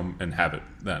to take it home and have it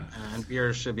then. And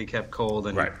beer should be kept cold.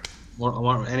 And right.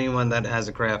 Anyone that has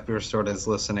a craft beer store that's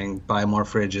listening, buy more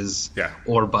fridges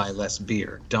or buy less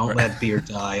beer. Don't let beer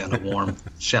die on a warm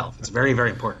shelf. It's very, very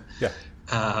important. Yeah.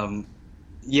 And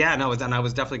I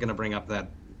was definitely going to bring up that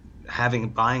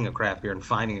buying a craft beer and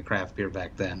finding a craft beer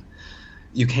back then,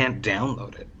 you can't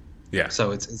download it. Yeah.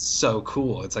 So it's so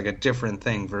cool. It's like a different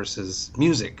thing versus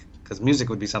music, because music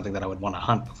would be something that I would want to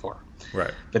hunt before.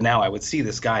 Right. But now I would see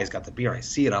this guy's got the beer. I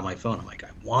see it on my phone. I'm like,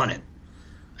 I want it.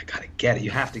 I got to get it.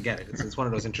 You have to get it. It's one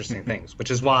of those interesting things,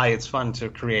 which is why it's fun to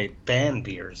create band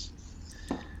beers,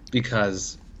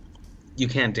 because you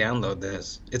can't download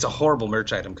this. It's a horrible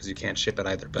merch item because you can't ship it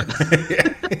either. But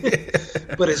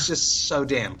but it's just so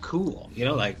damn cool.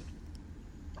 Like,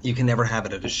 you can never have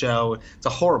it at a show. It's a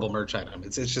horrible merch item.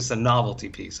 It's just a novelty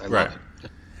piece. I love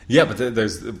it. Yeah, but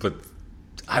that's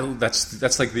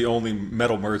like the only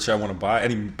metal merch I want to buy.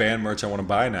 Any band merch I want to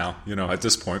buy now. At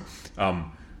this point.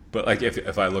 But like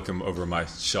if I look over my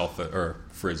shelf or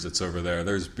fridge that's over there,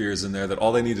 there's beers in there that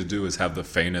all they need to do is have the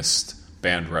faintest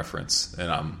band reference.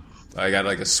 And I got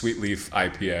like a Sweet Leaf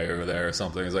IPA over there or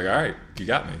something. It's like, all right, you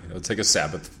got me. I'll take a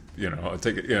Sabbath. I'll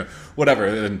take it.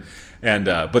 Whatever.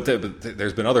 But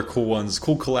there's been other cool ones,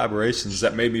 cool collaborations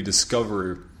that made me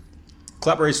discover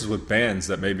collaborations with bands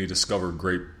that made me discover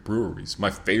great breweries. My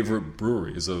favorite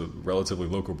brewery is a relatively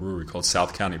local brewery called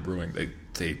South County Brewing.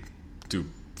 They do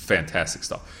fantastic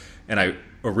stuff. and I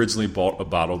originally bought a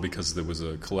bottle because there was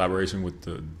a collaboration with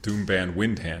the doom band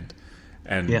Windhand,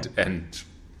 and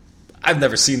I've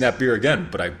never seen that beer again.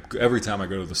 But every time I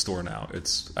go to the store now,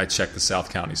 I check the South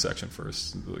County section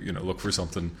first. Look for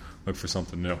something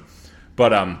new.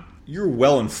 But you're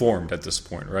well informed at this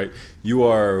point, right? You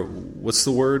are, what's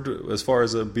the word as far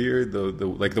as a beer?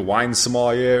 The wine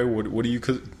sommelier. What do you?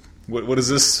 What is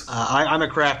this? I'm a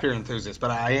craft beer enthusiast,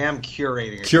 but I am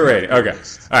curating. Okay.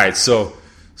 All right. So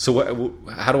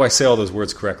how do I say all those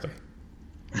words correctly?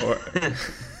 Because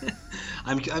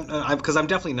I'm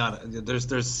definitely not.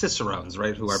 There's cicerones,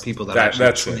 right? Who are people that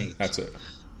actually trained. That's it.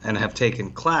 And have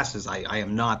taken classes. I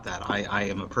am not that. I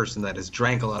am a person that has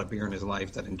drank a lot of beer in his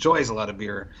life, that enjoys a lot of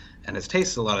beer, and has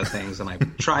tasted a lot of things, and I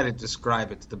try to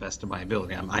describe it to the best of my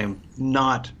ability. I am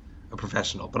not a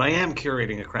professional, but I am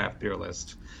curating a craft beer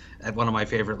list at one of my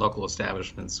favorite local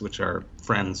establishments, which are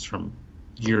friends from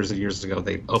years and years ago.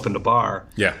 They opened a bar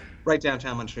right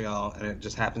downtown Montreal, and it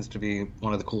just happens to be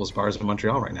one of the coolest bars in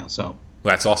Montreal right now. So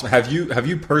that's awesome. Have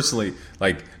you personally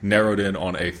narrowed in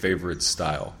on a favorite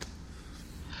style?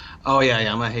 Oh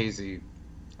yeah, I'm a hazy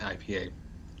IPA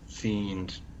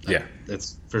fiend. Yeah,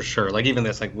 that's for sure. Even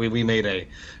this, we made a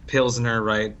Pilsner,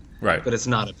 right? Right. But it's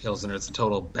not a Pilsner. It's a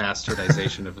total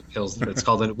bastardization of a Pilsner. It's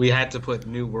called we had to put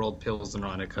New World Pilsner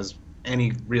on it because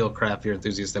any real craft beer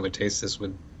enthusiast that would taste this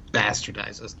would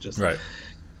bastardize us. Right.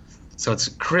 So it's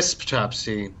crisp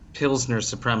Topsy, Pilsner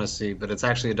supremacy, but it's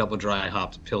actually a double dry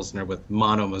hopped Pilsner with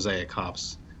mono mosaic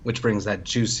hops, which brings that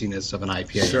juiciness of an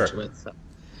IPA into it. So.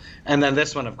 And then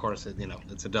this one, of course,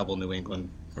 it's a double New England.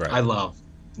 Right. I love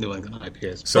New England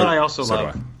IPAs, but I also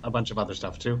love a bunch of other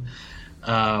stuff too.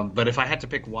 But if I had to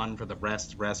pick one for the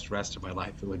rest of my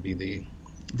life, it would be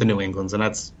the New Englands, and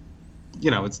that's,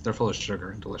 they're full of sugar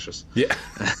and delicious. Yeah.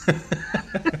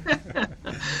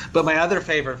 But my other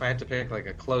favorite, if I had to pick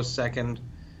a close second,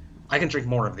 I can drink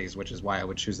more of these, which is why I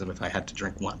would choose them if I had to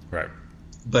drink one. Right.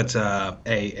 But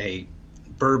a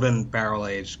bourbon barrel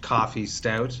aged coffee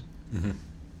stout. Mm-hmm.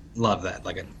 Love that,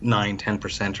 a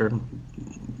 9-10%er,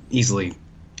 easily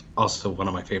also one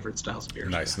of my favorite styles of beer.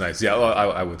 Nice. Yeah, well,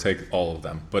 I would take all of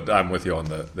them, but I'm with you on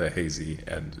the hazy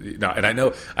and I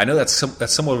know that's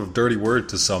somewhat of a dirty word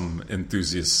to some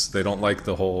enthusiasts. They don't like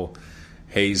the whole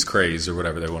haze craze or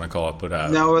whatever they want to call it.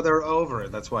 But no, they're over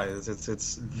it. That's why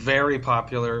it's very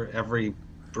popular. Every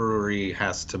brewery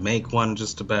has to make one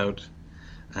just about,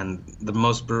 and the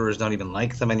most brewers don't even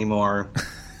like them anymore.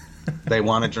 They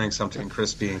want to drink something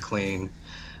crispy and clean,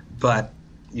 but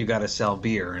you got to sell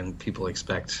beer, and people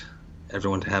expect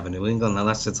everyone to have a New England,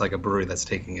 unless it's a brewery that's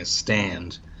taking a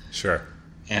stand. Sure.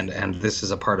 And this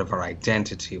is a part of our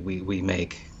identity. We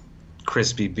make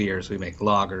crispy beers. We make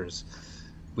lagers.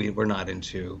 We're not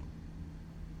into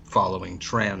following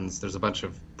trends. There's a bunch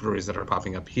of breweries that are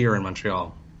popping up here in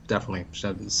Montreal. Definitely.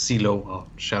 Silo, I'll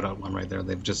shout out one right there.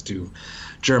 They just do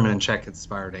German and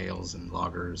Czech-inspired ales and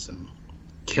lagers and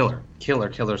killer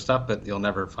stuff, but you'll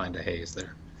never find a haze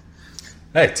there.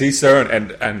 Hey, T-Sir,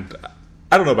 and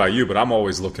I don't know about you, but I'm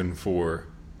always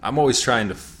trying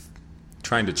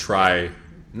to try,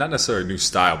 not necessarily a new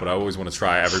style, but I always want to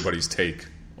try everybody's take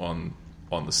on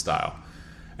the style.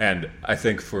 And I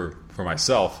think for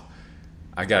myself,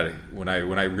 I got it. When I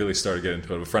really started getting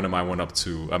into it, a friend of mine went up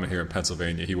to, I'm here in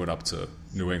Pennsylvania, he went up to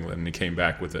New England, and he came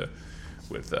back with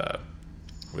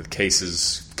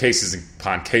cases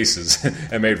upon cases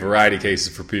and made variety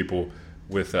cases for people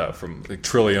with from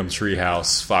Trillium,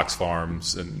 Treehouse, Fox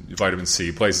Farms, and Vitamin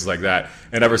C, places like that.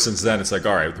 And ever since then, it's all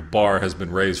right, the bar has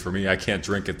been raised for me. I can't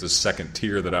drink at the second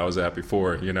tier that I was at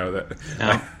before.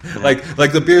 Like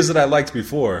the beers that I liked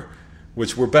before,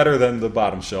 which were better than the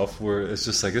bottom shelf, where it's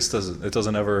just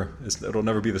it'll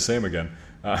never be the same again.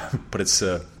 But it's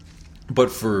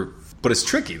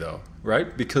tricky though,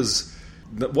 right? Because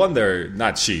one, they're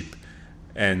not cheap,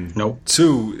 and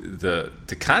two,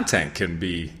 the content can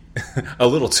be a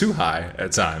little too high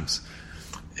at times.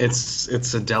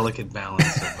 It's a delicate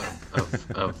balance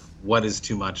of what is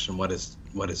too much and what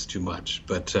is too much.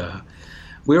 But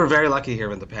we were very lucky here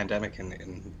with the pandemic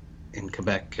in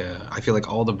Quebec. I feel like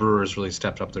all the brewers really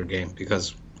stepped up their game,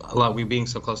 because we being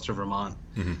so close to Vermont,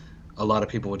 mm-hmm. a lot of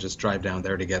people would just drive down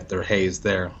there to get their haze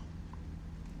there.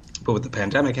 But with the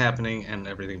pandemic happening and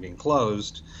everything being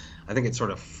closed, I think it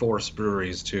sort of forced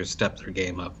breweries to step their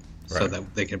game up so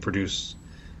that they can produce,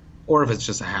 or if it's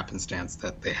just a happenstance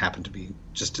that they happen to be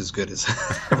just as good as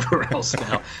everywhere else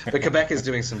now. But Quebec is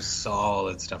doing some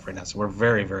solid stuff right now, so we're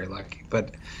very, very lucky.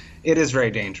 But it is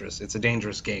very dangerous. It's a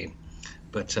dangerous game.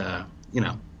 But,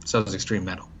 So is extreme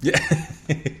metal. Yeah,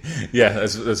 yeah,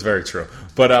 that's very true.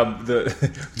 But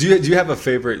do you have a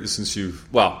favorite since you've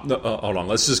hold on,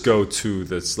 let's just go to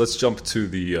this. Let's jump to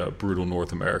the Brutal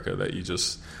North America that you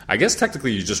just. I guess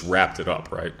technically you just wrapped it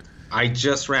up, right? I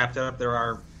just wrapped it up. There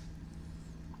are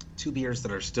 2 beers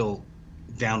that are still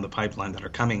down the pipeline that are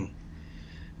coming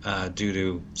due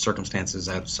to circumstances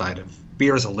outside of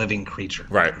beer is a living creature,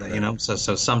 right? You know,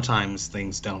 so sometimes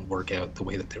things don't work out the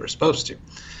way that they were supposed to.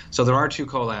 So there are 2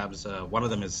 collabs. One of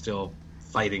them is still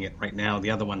fighting it right now.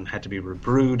 The other one had to be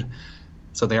rebrewed,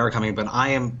 so they are coming. But I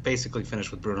am basically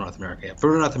finished with Brutal North America. Yeah,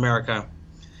 Brutal North America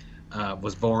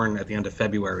was born at the end of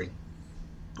February,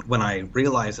 when I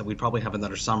realized that we'd probably have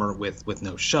another summer with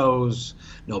no shows,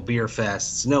 no beer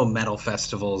fests, no metal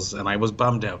festivals, and I was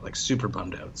bummed out, like super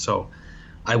bummed out. So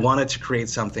I wanted to create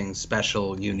something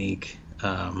special, unique,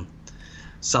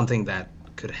 something that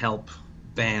could help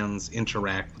bands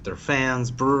interact with their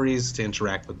fans, breweries to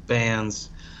interact with bands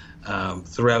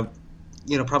throughout,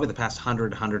 probably the past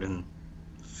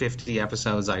 150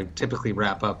 episodes. I typically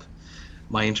wrap up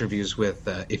my interviews with,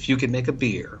 if you could make a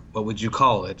beer, what would you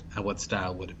call it, and what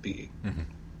style would it be? Mm-hmm.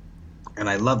 And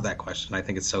I love that question. I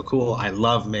think it's so cool. I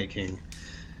love making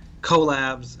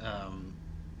collabs.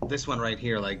 This one right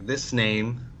here, like this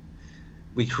name,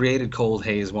 we created Cold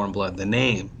Haze Warm Blood. The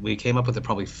name, we came up with it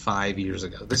probably 5 years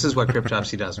ago. This is what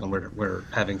Cryptopsy does when we're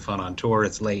having fun on tour.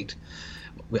 It's late.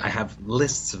 I have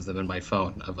lists of them in my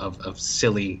phone of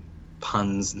silly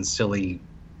puns and silly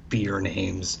beer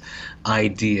names,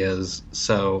 ideas.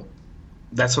 So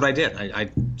that's what I did.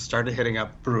 I started hitting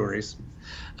up breweries.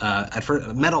 At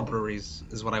first, metal breweries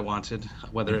is what I wanted,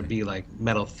 whether it be like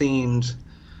metal themed,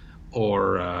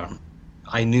 or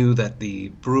I knew that the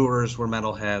brewers were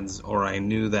metalheads, or I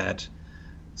knew that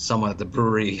someone at the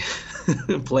brewery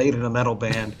played in a metal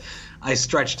band. I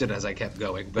stretched it as I kept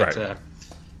going. But right.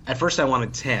 At first I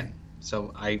wanted 10.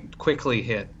 So I quickly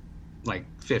hit like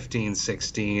 15,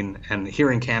 16, and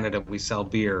here in Canada we sell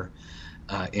beer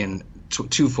in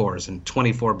 2-4s and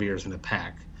 24 beers in a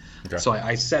pack. Okay. So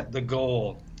I set the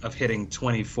goal of hitting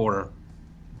 24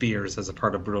 beers as a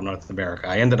part of Brutal North America.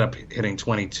 I ended up hitting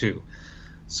 22.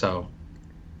 So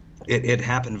it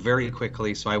happened very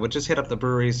quickly. So I would just hit up the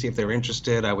breweries, see if they were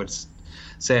interested. I would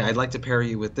say, I'd like to pair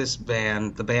you with this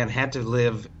band. The band had to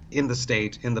live in the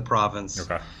state, in the province,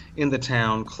 okay, in the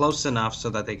town, close enough so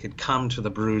that they could come to the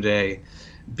brew day,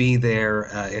 be there.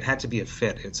 It had to be a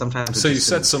fit. So you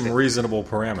set some reasonable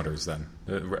parameters then.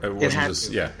 It wasn't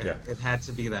just, yeah. It had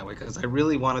to be that way because I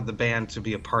really wanted the band to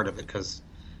be a part of it, because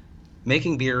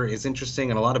making beer is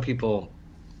interesting, and a lot of people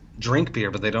drink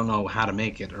beer, but they don't know how to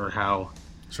make it or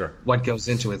what goes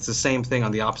into it. It's the same thing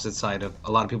on the opposite side of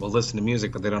a lot of people listen to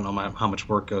music, but they don't know how much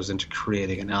work goes into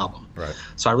creating an album. Right.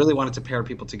 So I really wanted to pair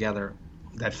people together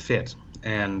that fit,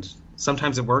 and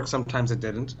sometimes it worked, sometimes it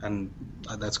didn't, and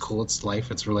that's cool. It's life,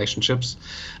 it's relationships.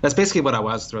 That's basically what I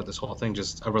was throughout this whole thing,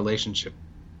 just a relationship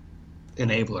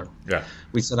enabler. Yeah.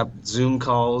 We set up Zoom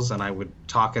calls, and I would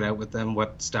talk it out with them.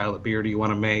 What style of beer do you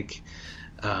want to make?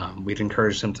 We'd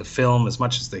encourage them to film as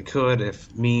much as they could.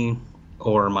 If me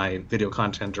or my video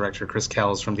content director, Chris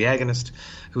Kells from The Agonist,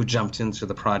 who jumped into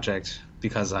the project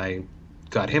because I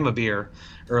got him a beer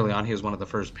early on. He was one of the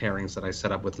first pairings that I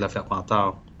set up with Le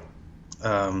Fermenteur.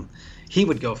 He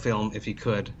would go film if he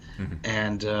could, mm-hmm.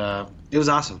 and it was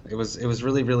awesome. It was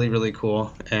really, really, really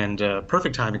cool, and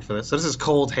perfect timing for this. So this is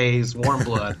Cold Haze, Warm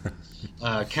Blood,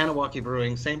 Kanawaki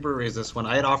Brewing, same brewery as this one.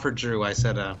 I had offered Drew, I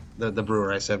said, the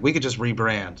brewer, I said, we could just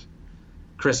rebrand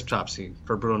Cryptopsy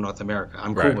for Brutal North America.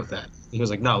 I'm cool with that. He was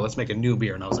like, no, let's make a new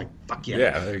beer. And I was like, fuck yeah.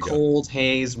 Yeah, there you Cold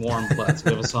Haze, Warm Blood. So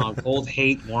we have a song, Cold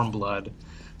Hate, Warm Blood.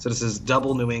 So this is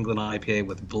double New England IPA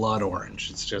with blood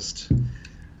orange. It's just...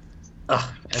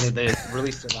 and they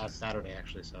released it last Saturday,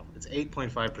 actually. So it's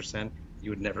 8.5%. You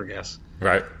would never guess.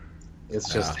 Right.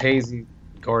 It's just hazy,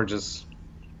 gorgeous,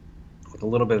 with a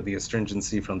little bit of the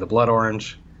astringency from the blood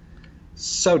orange.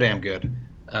 So damn good.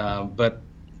 But...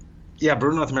 yeah,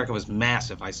 Brutal North America was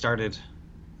massive. I started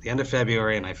the end of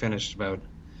February, and I finished about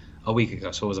a week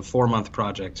ago. So it was a 4-month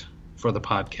project for the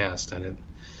podcast, and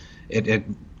it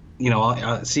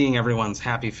seeing everyone's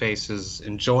happy faces,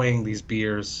 enjoying these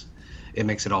beers, it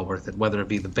makes it all worth it. Whether it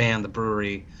be the band, the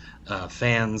brewery,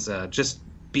 fans, just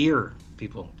beer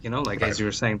people. As you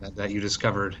were saying that you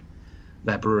discovered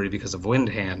that brewery because of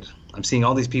Windhand. I'm seeing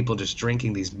all these people just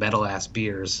drinking these metal ass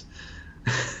beers.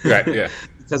 Right. Yeah.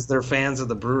 Because they're fans of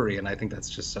the brewery, and I think that's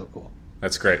just so cool.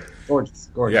 That's great. Gorgeous.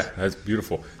 Yeah, that's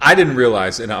beautiful. I didn't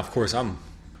realize, and of course I'm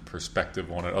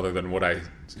perspective on it other than what I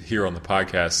hear on the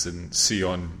podcast and see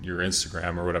on your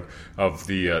Instagram or whatever, of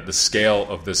the scale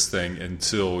of this thing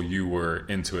until you were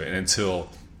into it and until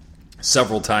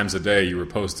several times a day you were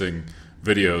posting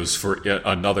videos for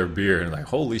another beer, and like,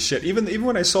 holy shit. Even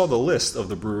when I saw the list of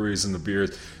the breweries and the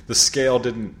beers, the scale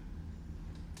didn't,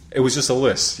 it was just a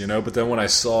list, but then when I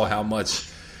saw how much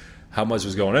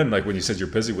was going in, like when you said you're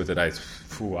busy with it, I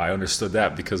understood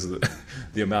that because of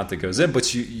the amount that goes in.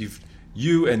 But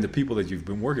you and the people that you've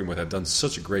been working with have done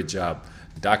such a great job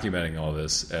documenting all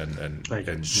this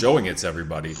and showing it to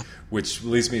everybody, which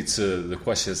leads me to the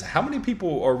question is, how many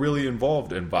people are really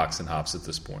involved in Vox and Hops at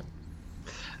this point?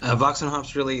 Vox and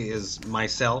Hops really is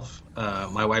myself,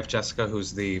 my wife Jessica,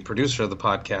 who's the producer of the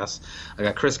podcast. I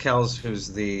got Chris Kells,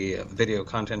 who's the video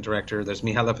content director. There's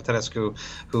Mihaela Petrescu,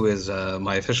 who is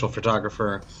my official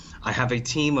photographer. I have a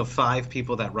team of 5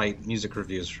 people that write music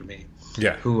reviews for me,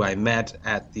 who I met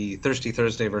at the Thirsty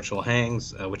Thursday virtual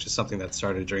hangs, which is something that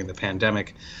started during the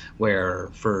pandemic, where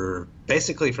for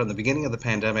basically from the beginning of the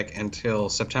pandemic until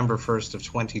September 1st of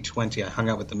 2020, I hung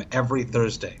out with them every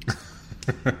Thursday.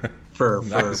 For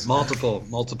nice.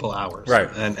 multiple hours, right?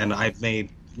 And I've made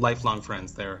lifelong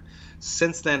friends there.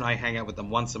 Since then, I hang out with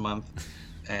them once a month,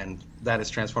 and that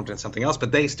has transformed into something else.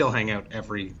 But they still hang out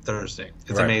every Thursday.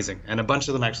 It's amazing, and a bunch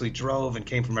of them actually drove and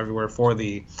came from everywhere for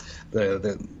the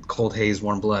Cold Haze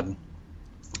Warm Blood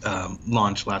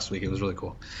launch last week. It was really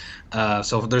cool.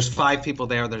 So there's 5 people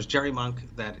there. There's Jerry Monk,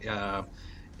 that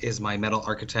is my metal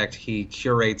architect. He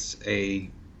curates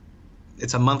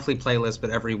it's a monthly playlist,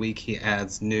 but every week he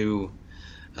adds new,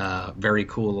 very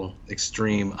cool,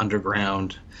 extreme,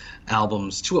 underground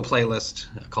albums to a playlist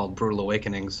called Brutal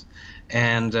Awakenings.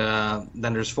 And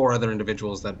then there's 4 other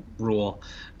individuals that rule,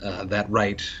 that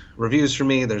write reviews for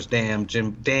me. There's Dan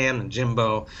and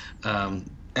Jimbo,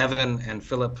 Evan and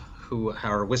Philip, who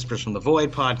are Whispers from the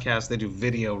Void podcast. They do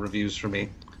video reviews for me.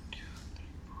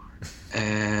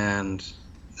 And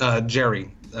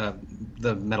Jerry,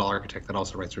 the metal architect, that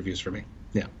also writes reviews for me.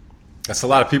 Yeah, that's a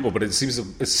lot of people, but it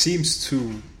seems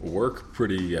to work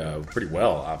pretty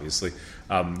well. Obviously,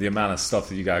 the amount of stuff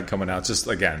that you got coming out. Just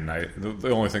again,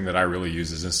 the only thing that I really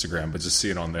use is Instagram, but just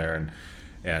seeing on there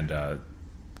and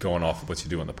going off of what you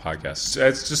do on the podcast,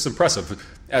 it's just impressive.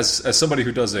 As somebody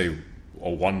who does a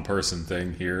one person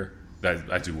thing here,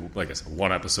 that I do, like I said,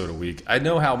 1 episode a week, I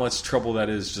know how much trouble that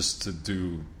is just to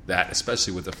do that,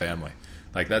 especially with the family.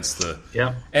 Like that's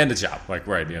and the job. Like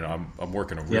I'm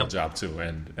working a real job too,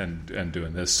 and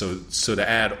doing this. So to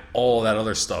add all that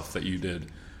other stuff that you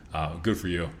did, good for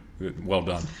you. Well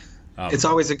done. It's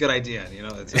always a good idea.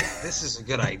 This is a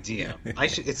good idea.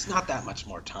 It's not that much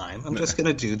more time. I'm just going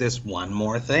to do this one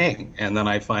more thing, and then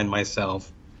I find myself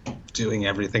doing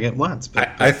everything at once. But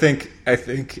I think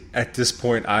at this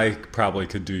point I probably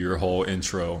could do your whole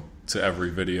intro to every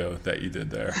video that you did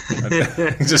there.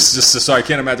 just so I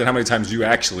can't imagine how many times you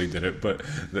actually did it, but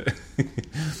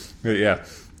yeah.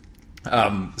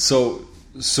 So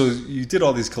you did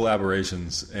all these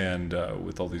collaborations and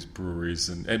with all these breweries,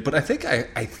 but I think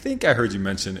I heard you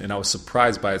mention, and I was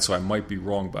surprised by it, so I might be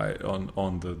wrong by it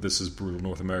on the This Is Brutal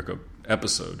North America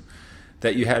episode,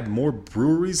 that you had more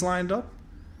breweries lined up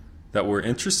that were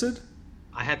interested.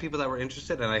 I had people that were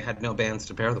interested, and I had no bands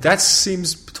to pair them with. That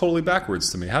seems totally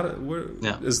backwards to me.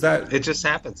 Is that? It just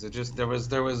happens. There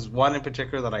was one in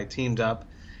particular that I teamed up,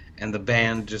 and the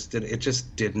band just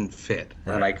didn't fit,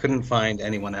 right. And I couldn't find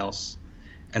anyone else.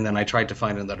 And then I tried to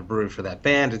find another brewery for that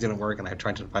band. It didn't work, and I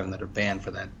tried to find another band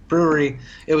for that brewery.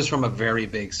 It was from a very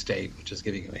big state, which is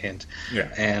giving you a hint. Yeah.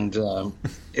 And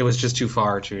it was just too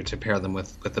far to pair them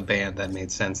with a band that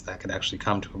made sense that could actually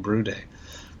come to a brew day.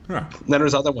 Huh. Then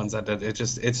there's other ones that did. It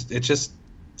just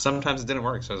sometimes it didn't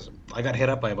work. So I got hit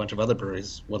up by a bunch of other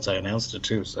breweries once I announced it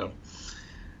too. So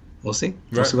we'll see.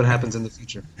 We'll see what happens in the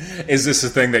future. Is this a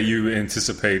thing that you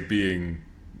anticipate being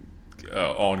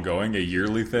ongoing, a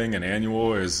yearly thing, an annual?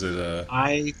 Or is it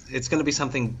It's going to be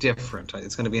something different.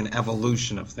 It's going to be an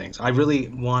evolution of things. I really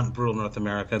want Brutal North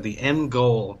America. The end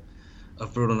goal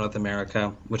of Brutal North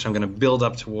America, which I'm going to build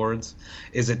up towards,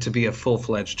 is it to be a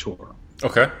full-fledged tour.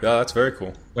 Okay, yeah, that's very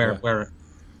cool. Where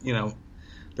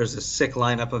there's a sick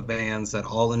lineup of bands that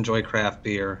all enjoy craft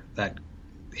beer, that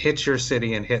hit your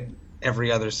city and hit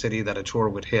every other city that a tour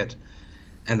would hit.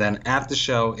 And then at the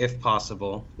show, if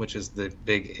possible, which is the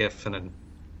big if and a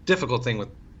difficult thing with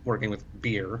working with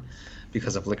beer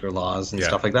because of liquor laws and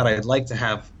stuff like that, I'd like to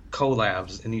have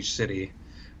collabs in each city,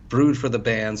 brewed for the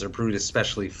bands or brewed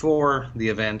especially for the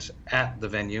event at the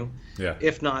venue. Yeah.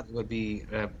 If not, it would be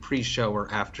pre-show or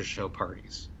after-show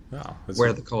parties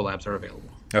where the collabs are available.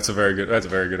 That's a very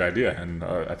good idea, and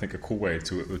I think a cool way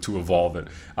to evolve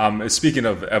it. Speaking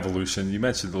of evolution, you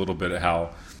mentioned a little bit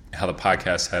how the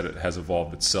podcast has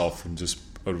evolved itself from just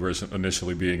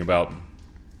initially being about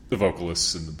the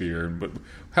vocalists and the beer. But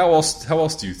how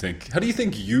else do you think? How do you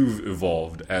think you've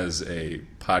evolved as a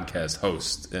podcast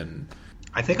host? And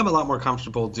I think I'm a lot more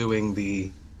comfortable doing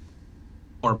the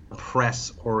more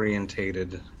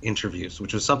press-orientated interviews,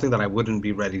 which was something that I wouldn't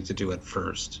be ready to do at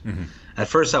first. Mm-hmm. At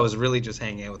first, I was really just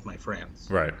hanging out with my friends.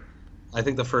 Right. I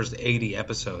think the first 80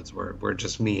 episodes were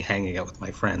just me hanging out with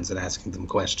my friends and asking them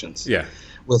questions. Yeah.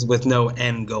 With no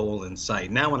end goal in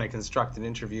sight. Now, when I construct an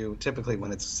interview, typically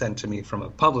when it's sent to me from a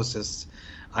publicist,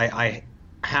 I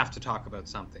have to talk about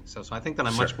something. So I think that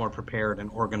I'm much more prepared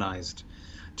and organized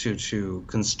to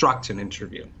construct an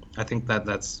interview. I think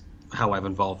that's how I've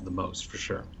evolved the most, for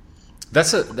sure.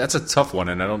 That's a tough one,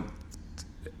 and I don't,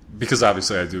 because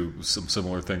obviously I do some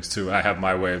similar things too. I have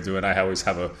my way of doing it. I always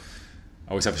have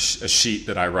a sheet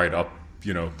that I write up,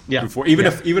 before, even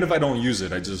if I don't use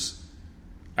it,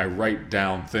 I write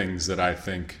down things that I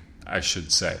think I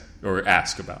should say or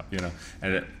ask about,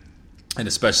 and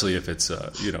especially if it's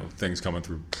things coming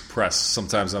through press.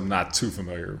 Sometimes I'm not too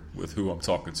familiar with who I'm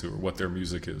talking to or what their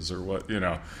music is or what,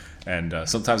 and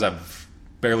sometimes I've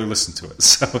barely listened to it.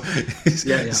 So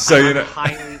so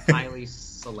I'm highly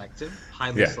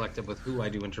selective with who I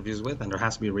do interviews with, and there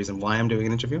has to be a reason why I'm doing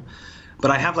an interview. But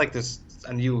I have like this,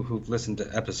 and you who've listened to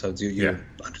episodes, you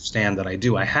understand that I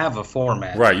do. I have a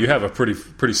format. Right, you have a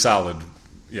pretty solid.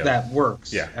 Yeah. That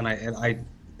works. Yeah. And I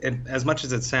as much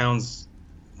as it sounds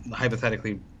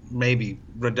hypothetically maybe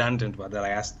redundant, but that I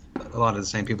asked a lot of the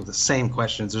same people the same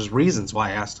questions. There's reasons why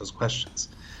I asked those questions.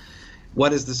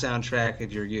 What is the soundtrack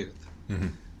of your youth? Mm-hmm.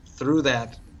 Through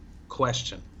that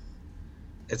question,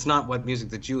 it's not what music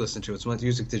did you listen to, it's what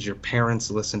music did your parents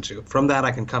listen to. From that,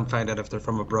 I can come find out if they're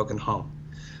from a broken home,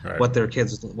 right. What their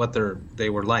kids, they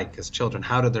were like as children.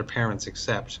 How did their parents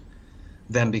accept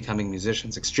them becoming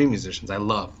musicians, extreme musicians? I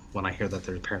love when I hear that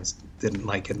their parents didn't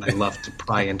like it, and I love to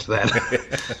pry into that.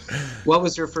 What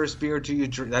was your first beer? Do you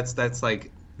drink? That's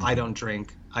like, I don't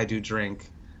drink. I do drink.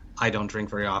 I don't drink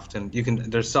very often.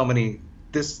 There's so many.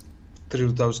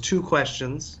 Through those two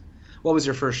questions, what was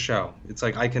your first show? It's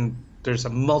like there's a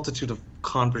multitude of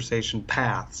conversation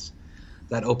paths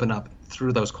that open up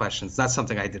through those questions. That's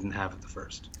something I didn't have at the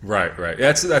first. Right.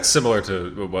 That's similar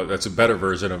to, that's a better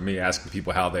version of me asking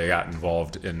people how they got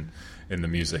involved in the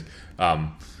music.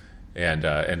 And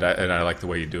I like the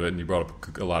way you do it, and you brought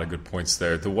up a lot of good points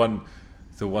there. The one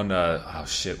oh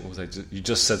shit, what was you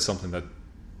just said something that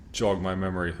jogged my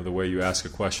memory of the way you ask a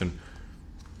question.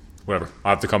 Whatever,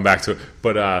 I'll have to come back to it.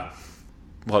 But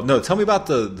well, no, tell me about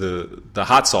the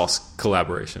hot sauce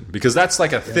collaboration, because that's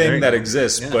like a thing that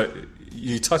exists, but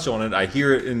you touch on it. I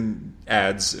hear it in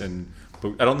ads,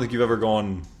 but I don't think you've ever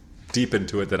gone deep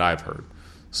into it that I've heard.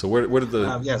 So where did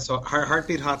the so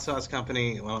Heartbeat Hot Sauce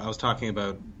Company. Well, I was talking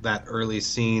about that early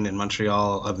scene in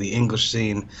Montreal of the English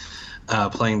scene,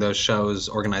 playing those shows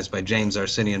organized by James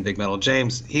Arsenian, Big Metal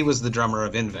James. He was the drummer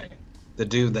of Yngwie, the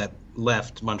dude that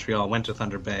left Montreal, went to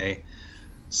Thunder Bay,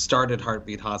 started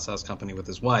Heartbeat Hot Sauce Company with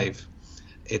his wife.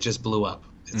 It just blew up.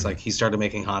 It's like he started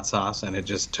making hot sauce and it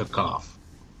just took off.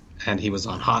 And he was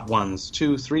on Hot Ones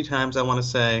 2-3 times, I want to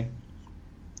say.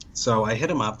 So I hit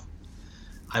him up.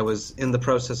 I was in the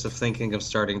process of thinking of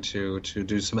starting to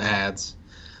do some ad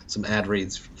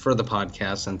reads for the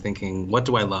podcast, and thinking, what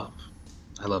do I love?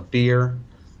 I love beer.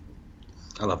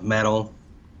 I love metal.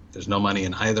 There's no money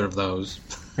in either of those.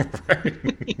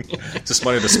 Right. Just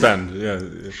money to spend.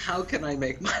 Yeah. How can I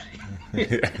make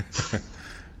money?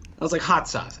 I was like, hot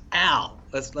sauce. Al.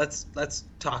 Let's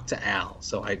talk to Al.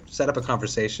 So I set up a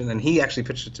conversation, and he actually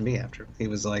pitched it to me after. He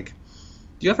was like,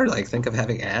 do you ever think of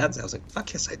having ads? I was like,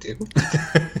 fuck yes, I do.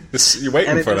 You're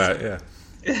waiting for that, yeah.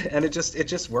 And it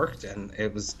just worked, and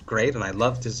it was great, and I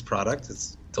loved his product.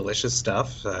 It's delicious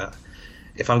stuff.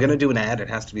 If I'm going to do an ad, it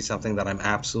has to be something that I'm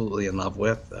absolutely in love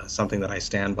with, something that I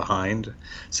stand behind.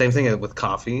 Same thing with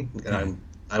coffee.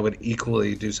 I would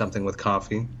equally do something with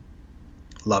coffee.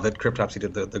 Love it. Cryptopsy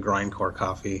did the grindcore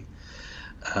coffee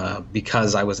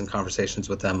because I was in conversations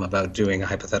with them about doing a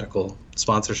hypothetical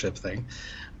sponsorship thing.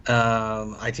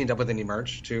 I teamed up with Indie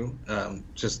Merch too.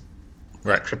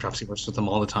 Right. Cryptopsy works with them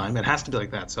all the time. It has to be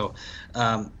like that. So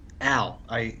Al,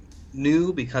 I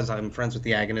knew, because I'm friends with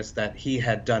the Agonist, that he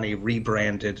had done a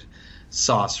rebranded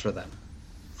sauce for them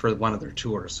for one of their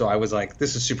tours. So I was like,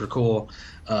 this is super cool.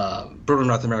 Brewing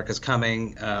North America's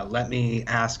coming. Let me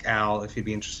ask Al if he'd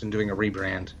be interested in doing a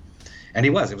rebrand. And he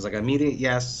was. It was like immediate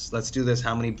yes, let's do this.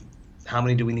 How many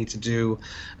do we need to do?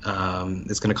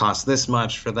 It's going to cost this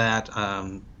much for that.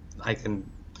 I can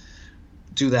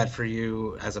do that for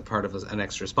you as a part of an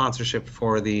extra sponsorship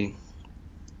for the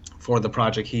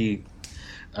project. He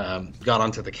got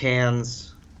onto the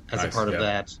cans as a part of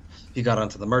that. He got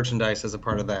onto the merchandise as a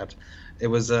part of that. It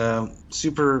was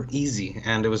super easy,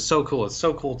 and it was so cool. It's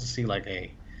so cool to see like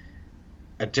a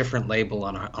different label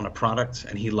on a product,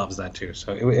 and he loves that too.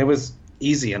 So it was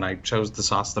easy, and I chose the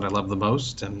sauce that I love the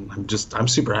most, and I'm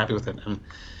super happy with it. And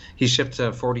he shipped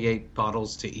 48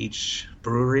 bottles to each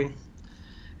brewery,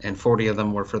 and 40 of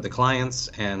them were for the clients,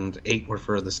 and 8 were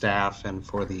for the staff and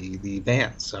for the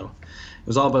bands. So it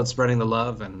was all about spreading the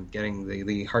love and getting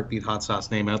the Heartbeat Hot Sauce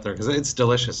name out there, because it's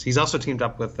delicious. He's also teamed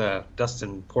up with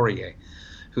Dustin Poirier,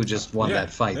 who just won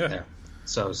that fight there.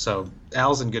 So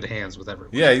Al's in good hands with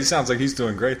everyone. Yeah, he sounds like he's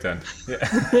doing great then. Yeah.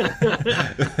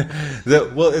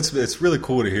 Well, it's really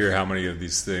cool to hear how many of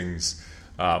these things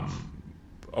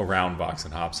around Vox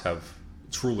and Hops have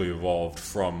truly evolved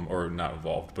from, or not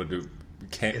evolved, but it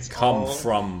come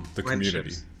from the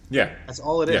community. Yeah, that's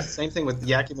all it is. Yeah. Same thing with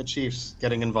Yakima Chiefs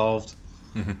getting involved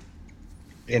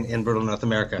in Brutal North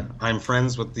America. I'm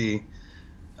friends with the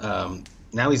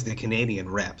now he's the Canadian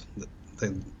rep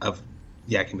of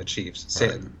Yakima Chiefs,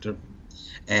 right.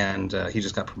 And he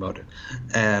just got promoted.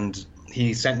 And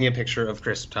he sent me a picture of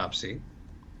Chris Topsy,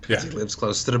 because he lives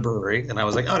close to the brewery. And I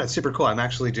was like, oh, that's super cool. I'm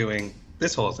actually doing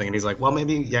this whole thing. And he's like, well,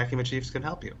 maybe Yakima Chiefs can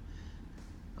help you.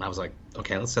 And I was like,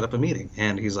 okay, let's set up a meeting.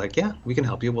 And he's like, yeah, we can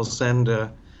help you. We'll send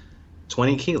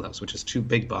 20 kilos, which is 2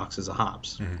 big boxes of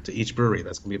hops, to each brewery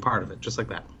that's going to be a part of it, just like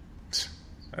that.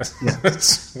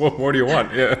 What more do you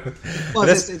want? Yeah. Well,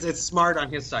 it's smart on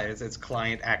his side. It's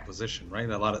client acquisition, right?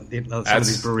 A lot of some of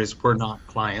these breweries were not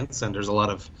clients, and there's a lot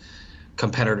of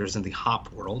competitors in the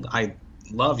hop world. I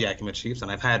love Yakima Chiefs,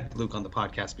 and I've had Luke on the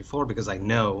podcast before because I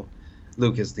know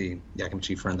Luke is the Yakima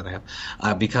Chief friend that I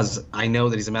have, because I know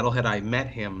that he's a metalhead. I met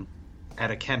him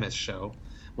at a chemist show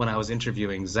when I was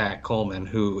interviewing Zach Coleman,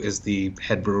 who is the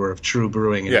head brewer of True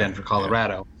Brewing in Denver,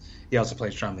 Colorado. Yeah. He also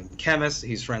plays drumming in Chemist.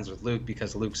 He's friends with Luke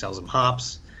because Luke sells him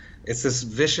hops. It's this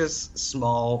vicious,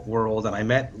 small world. And I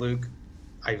met Luke.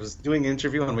 I was doing an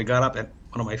interview, and we got up at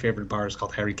one of my favorite bars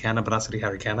called Harry Canna, Banasity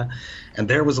Harry Canna. And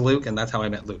there was Luke, and that's how I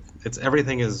met Luke.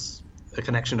 Everything is a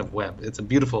connection of web. It's a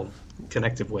beautiful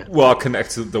connective web. Well, I'll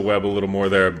connect to the web a little more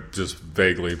there, just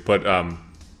vaguely. But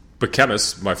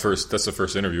Chemist, that's the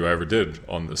first interview I ever did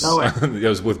on this. No way. It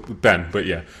was with Ben, but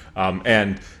yeah.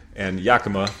 And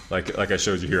Yakima, like I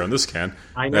showed you here on this can,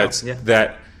 I know,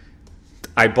 that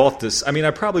I bought this. I mean,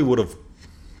 I probably would have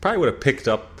picked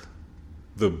up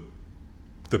the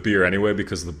beer anyway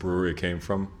because of the brewery it came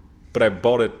from. But I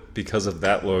bought it because of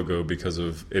that logo, because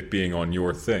of it being on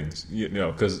your things,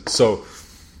 because so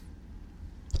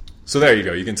there you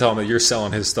go. You can tell him that you're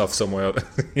selling his stuff somewhere else.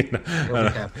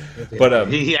 But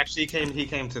he actually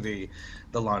came to the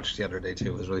launch the other day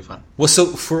too. It was really fun. Well, so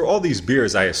for all these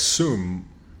beers, I assume,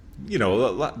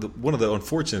 one of the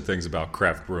unfortunate things about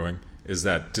craft brewing is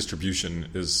that distribution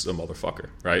is a motherfucker,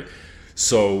 right?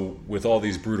 So with all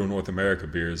these Brutal North America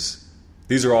beers,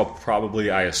 these are all probably,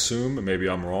 I assume, and maybe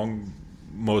I'm wrong,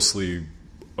 mostly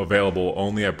available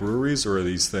only at breweries, or are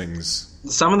these things?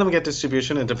 Some of them get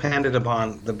distribution. It depended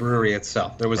upon the brewery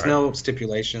itself. There was no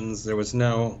stipulations. There was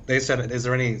no. They said, "Is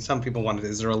there any?" Some people wanted,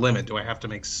 "Is there a limit? Do I have to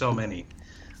make so many,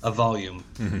 a volume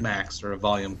max or a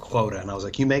volume quota?" And I was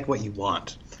like, "You make what you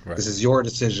want. Right. This is your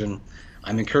decision.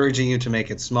 I'm encouraging you to make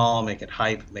it small, make it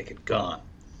hype, make it gone."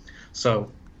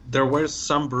 So there were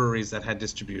some breweries that had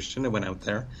distribution. It went out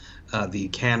there. The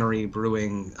Cannery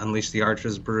Brewing, Unleash the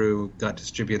Archers Brew, got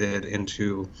distributed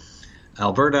into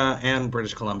Alberta and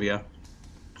British Columbia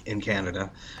in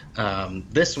Canada.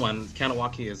 This one,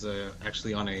 Kanawaki, is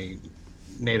actually on a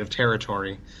native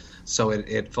territory, so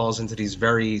it falls into these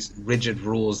very rigid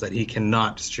rules that he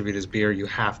cannot distribute his beer. You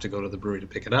have to go to the brewery to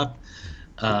pick it up.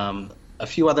 A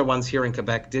few other ones here in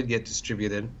Quebec did get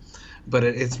distributed, but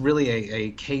it's really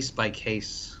a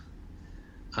case-by-case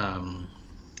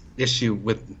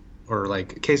issue or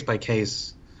like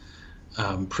case-by-case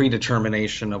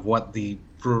predetermination of what the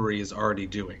brewery is already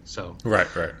doing. So right.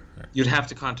 You'd have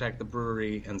to contact the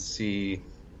brewery and see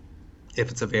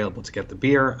if it's available to get the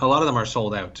beer. A lot of them are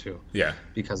sold out too. Yeah.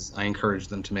 Because I encourage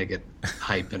them to make it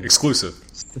hype and exclusive.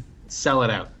 Sell it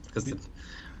out, because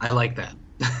I like that.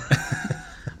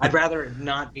 I'd rather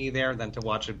not be there than to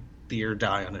watch a beer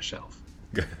die on a shelf.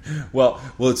 Well,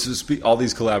 it's just all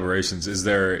these collaborations. Is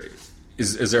there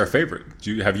a favorite?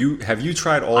 Have you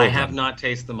tried all of them? I have not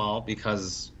tasted them all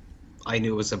because I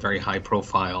knew it was a very high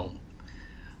profile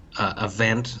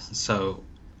event, so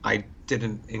I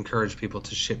didn't encourage people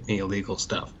to ship me illegal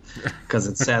stuff because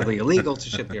it's sadly illegal to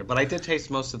ship beer. But I did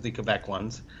taste most of the Quebec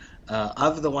ones.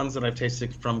 Of the ones that I've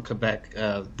tasted from Quebec,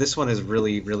 this one is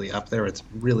really, really up there. It's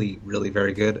really, really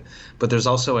very good. But there's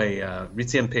also a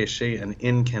Huitième Péché, an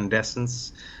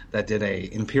Incandescence, that did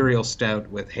a imperial stout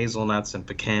with hazelnuts and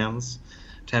pecans,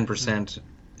 10%.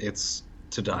 It's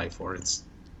to die for.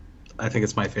 I think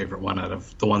it's my favorite one out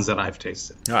of the ones that I've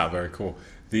tasted. Ah, very cool.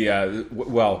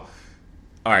 Well,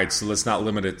 all right. So let's not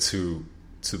limit it to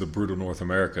the Brutal North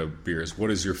America beers.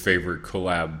 What is your favorite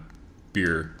collab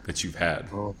beer that you've had?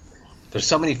 Oh. There's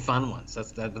so many fun ones.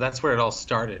 That's where it all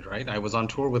started, right? I was on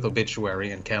tour with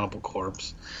Obituary and Cannibal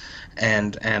Corpse,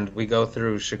 and we go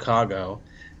through Chicago,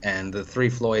 and the Three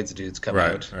Floyds dudes come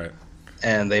out, right,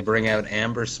 and they bring out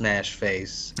Amber Smash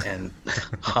Face and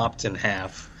Hopped in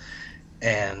Half,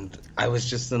 and I was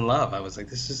just in love. I was like,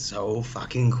 this is so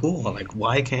fucking cool. Like,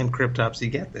 why can't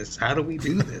Cryptopsy get this? How do we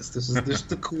do this? This is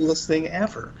the coolest thing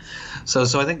ever. So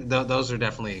I think those are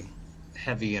definitely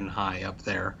heavy and high up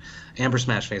there. Amber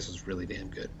Smash Face was really damn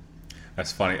good.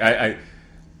 That's funny. I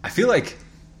feel like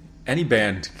every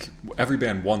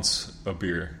band wants a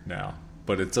beer now,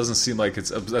 but it doesn't seem like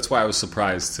it's. That's why I was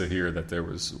surprised to hear that there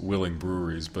was willing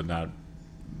breweries, but no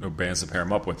bands to pair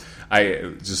them up with.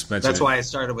 I just mentioned. That's why I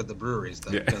started with the breweries,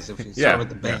 though, because if you start with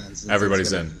the bands,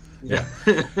 everybody's in. Yeah.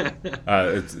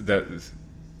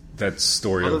 That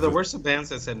story. Although there were some bands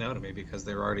that said no to me because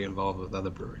they were already involved with other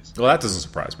breweries. Well, that doesn't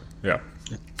surprise me. Yeah.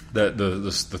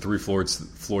 The Three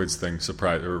Floyds thing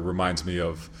reminds me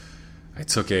of. I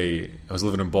was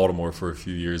living in Baltimore for a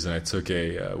few years, and I took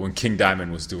when King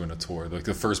Diamond was doing a tour, like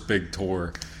the first big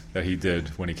tour that he did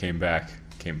when he came back.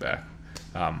 We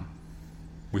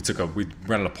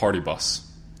rented a party bus,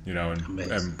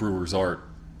 and Brewers Art,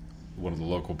 one of the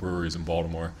local breweries in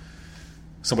Baltimore.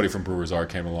 Somebody from Brewers Art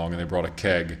came along, and they brought a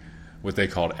keg, what they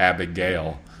called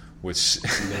Abigail, which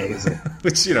is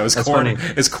corny.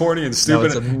 It's corny and stupid. No,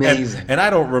 it's amazing. And I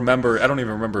don't even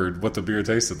remember what the beer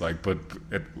tasted like, but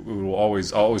I'll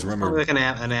always remember. It's like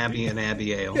an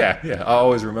Abbey ale. Yeah. I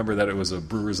always remember that it was a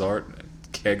Brewer's Art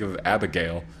keg of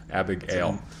Abigail. Yeah,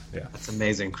 that's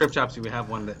amazing. Cryptopsy, we have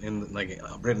one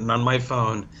written on my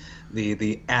phone,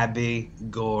 the Abbey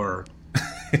Gore.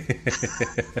 We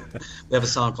have a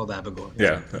song called Abigor.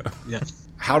 Yeah.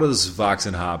 How does Vox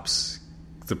and Hops,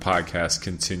 the podcast,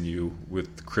 continue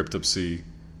with Cryptopsy,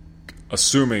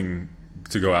 assuming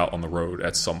to go out on the road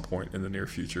at some point in the near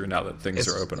future, now that things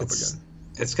are open up again?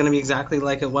 It's going to be exactly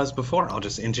like it was before. I'll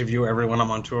just interview everyone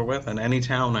I'm on tour with, and any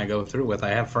town I go through with,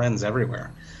 I have friends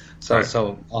everywhere.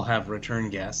 So I'll have return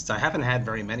guests. I haven't had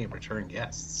very many return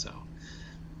guests, so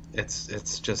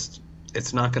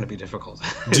it's not going to be difficult.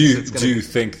 Do you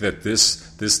think that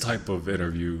this type of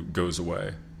interview goes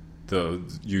away?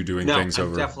 You doing things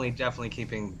over? No, I'm definitely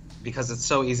keeping, because it's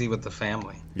so easy with the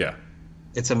family. Yeah.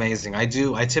 It's amazing. I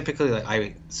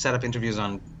typically set up interviews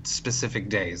on specific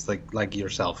days, like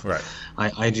yourself. Right.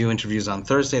 I do interviews on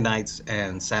Thursday nights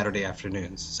and Saturday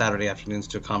afternoons. Saturday afternoons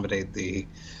to accommodate the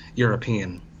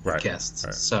European guests.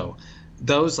 Right. So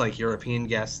those European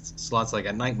guest slots,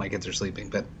 at night my kids are sleeping,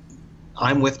 but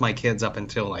I'm with my kids up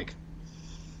until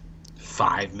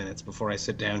 5 minutes before I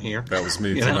sit down here. That was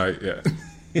me tonight. Yeah.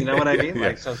 You know what I mean?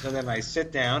 Yeah. So then I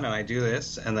sit down and I do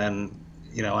this, and then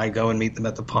I go and meet them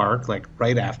at the park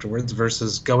right afterwards.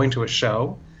 Versus going to a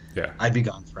show, I'd be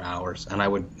gone for hours, and I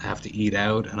would have to eat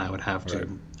out, and I would have to.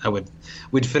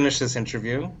 We'd finish this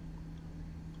interview.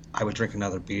 I would drink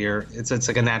another beer. It's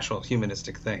like a natural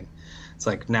humanistic thing. It's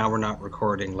like, now we're not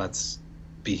recording. Let's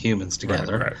be humans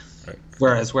together. Right.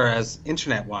 Whereas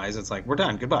internet-wise, it's like, we're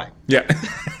done. Goodbye. Yeah.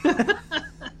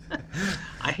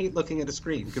 I hate looking at a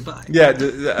screen. Goodbye. Yeah.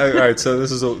 All right. So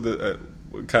this is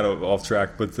kind of off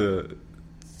track, but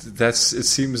it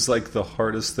seems like the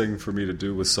hardest thing for me to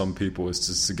do with some people is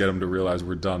just to get them to realize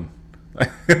we're done.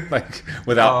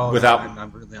 without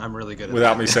I'm really good at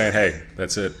without that. Me saying, hey,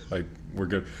 that's it. We're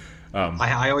good. I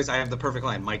have the perfect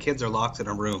line. My kids are locked in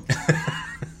a room.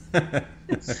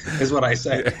 Is what I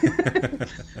say.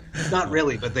 Not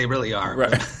really, but they really are.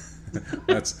 Right.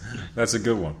 That's a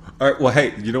good one. All right. Well,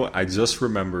 hey, you know what? I just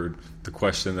remembered the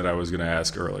question that I was going to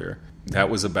ask earlier. That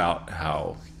was about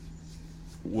how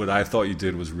what I thought you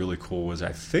did was really cool. Was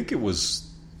I think it was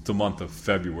the month of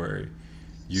February.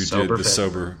 You did the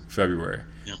Sober February,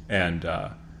 yeah.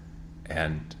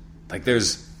 And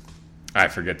there's. I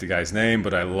forget the guy's name,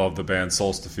 but I love the band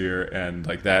Solstafir, and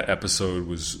that episode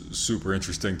was super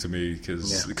interesting to me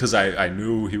because I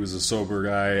knew he was a sober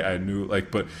guy. I knew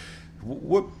but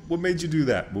what made you do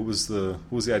that? What was the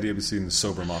idea of seeing the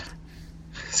sober month?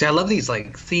 See, I love these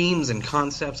themes and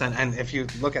concepts, and if you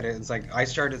look at it, it's I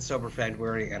started Sober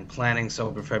February and planning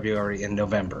Sober February in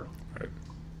November. Right.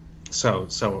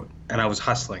 And I was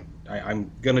hustling.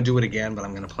 I'm going to do it again, but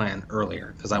I'm going to plan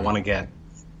earlier because I want to get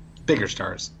bigger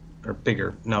stars or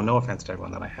bigger. No offense to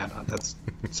everyone that I had on. That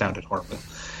sounded horrible.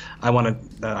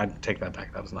 I'd take that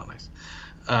back. That was not nice.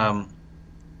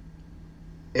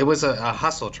 It was a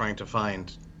hustle trying to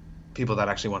find people that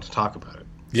actually want to talk about it.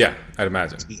 Yeah, I'd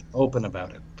imagine. To be open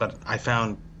about it. But I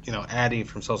found, Addy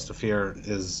from Souls to Fear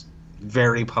is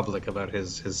very public about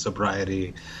his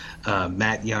sobriety.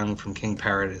 Matt Young from King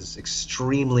Parrot is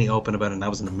extremely open about it, and that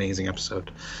was an amazing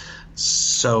episode.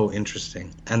 So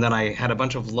interesting. And then I had a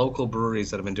bunch of local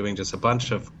breweries that have been doing just a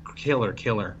bunch of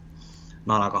killer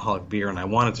non-alcoholic beer, and I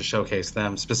wanted to showcase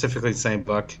them, specifically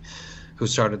Saint-Buck, who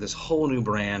started this whole new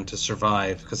brand to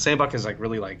survive, because Saint-Buck is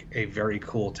really a very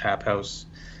cool tap house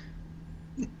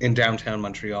in downtown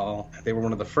Montreal. They were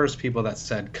one of the first people that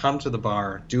said, come to the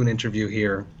bar, do an interview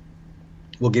here,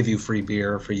 we'll give you free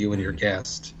beer for you and your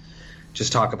guest,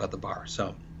 just talk about the bar.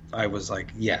 So I was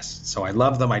like, yes. So I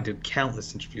love them. I did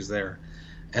countless interviews there.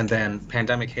 And then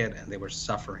pandemic hit, and they were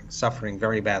suffering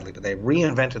very badly, but they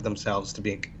reinvented themselves to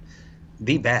be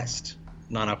the best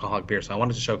non-alcoholic beer. So I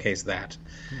wanted to showcase that.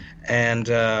 And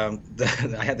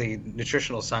I had the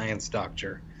nutritional science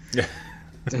doctor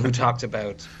who talked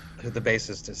about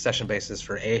the session basis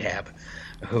for Ahab,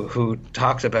 who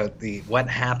talked about what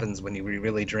happens when you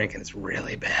really drink, and it's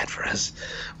really bad for us.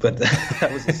 But that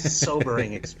was a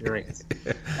sobering experience.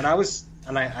 And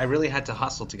I really had to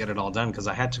hustle to get it all done, because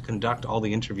I had to conduct all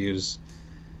the interviews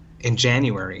in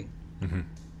January,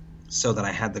 so that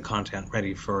I had the content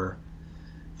ready for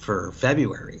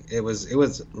February. It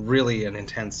was really an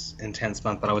intense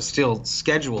month, but I was still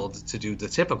scheduled to do the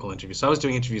typical interview. So I was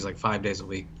doing interviews 5 days a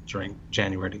week during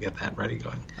January to get that ready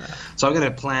going. So I'm going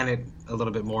to plan it a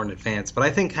little bit more in advance. But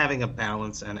I think having a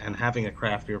balance and having a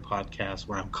craft beer podcast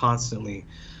where I'm constantly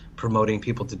promoting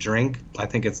people to drink, I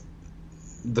think it's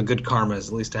the good karma is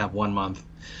at least to have 1 month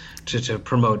to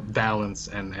promote balance.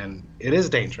 And it is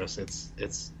dangerous.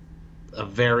 It's a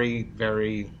very,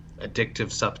 very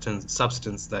addictive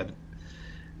substance that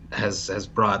has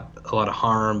brought a lot of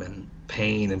harm and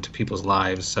pain into people's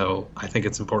lives. So I think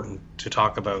it's important to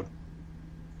talk about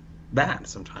that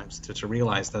sometimes, to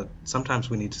realize that sometimes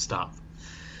we need to stop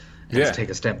and to take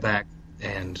a step back.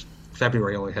 And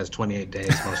February only has 28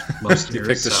 days most You years.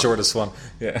 picked the shortest one.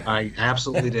 Yeah, I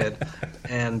absolutely did.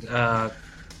 And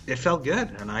it felt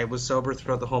good. And I was sober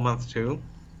throughout the whole month too.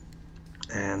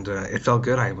 And it felt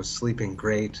good. I was sleeping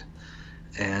great.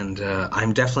 And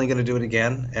I'm definitely going to do it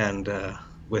again, and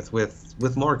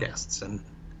with more guests. And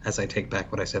as I take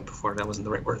back what I said before, that wasn't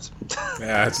the right words.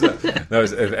 Yeah, I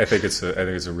think it's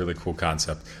a really cool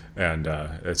concept, and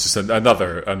it's just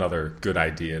another good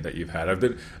idea that you've had.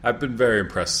 I've been very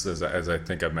impressed, as I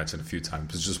think I've mentioned a few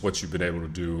times. It's just what you've been able to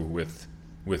do with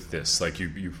this.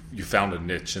 You found a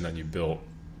niche, and then you built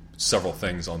several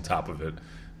things on top of it.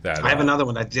 I have another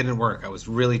one that didn't work. I was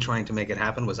really trying to make it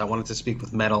happen. I wanted to speak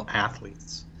with metal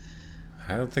athletes.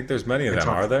 I don't think there's many of them,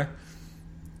 are there?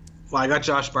 Well, I got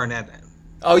Josh Barnett.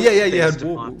 Oh yeah, you had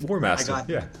War Master. I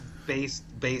got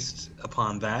based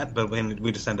upon that, but when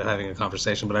we just ended up having a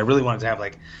conversation. But I really wanted to have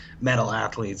metal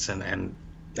athletes, and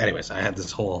anyways, I had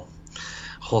this whole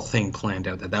thing planned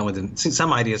out that one didn't. See,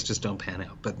 some ideas just don't pan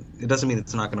out, but it doesn't mean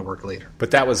it's not going to work later.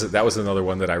 But that was another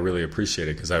one that I really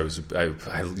appreciated, because I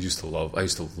used to love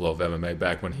MMA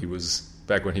back when he was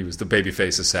the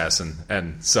babyface assassin,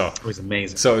 and so it was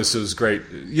amazing. So it was great.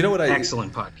 You know what?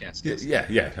 Excellent podcast.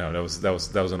 Yeah. No, that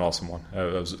was an awesome one.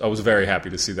 I was very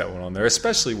happy to see that one on there,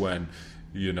 especially when,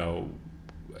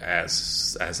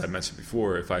 as I mentioned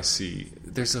before, if I see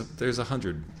there's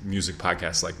 100 music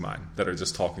podcasts like mine that are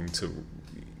just talking to.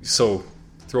 So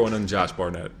throwing in Josh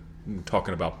Barnett and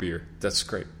talking about beer, that's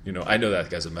great. I know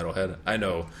that guy's a metalhead. I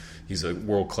know he's a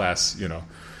world-class,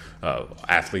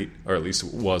 athlete, or at least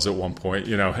was at one point,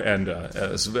 and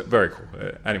it's very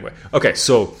cool. Anyway, okay,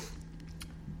 so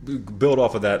build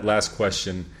off of that last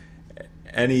question.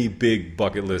 Any big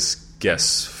bucket list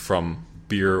guests from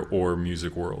beer or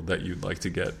music world that you'd like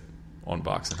to get on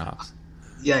Box and Hops?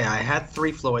 Yeah, I had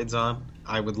 3 Floyds on.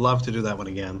 I would love to do that one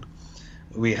again.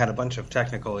 We had a bunch of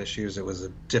technical issues. It was a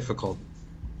difficult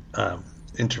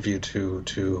interview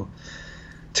to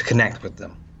connect with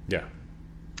them. Yeah.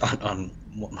 On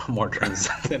more terms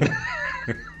than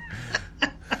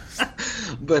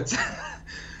but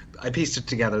I pieced it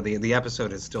together. The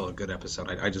episode is still a good episode.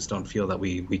 I just don't feel that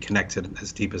we connected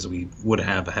as deep as we would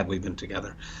have had we been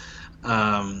together.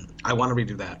 I want to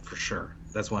redo that for sure.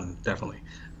 That's one, definitely.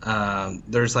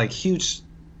 There's huge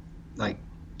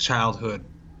childhood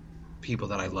people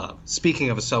that I love. Speaking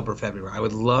of a sober February, I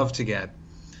would love to get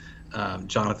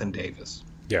Jonathan Davis.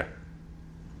 Yeah.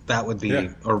 That would be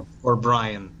or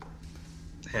Brian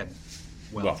Head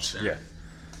Welch. Yeah.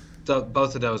 So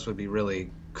both of those would be really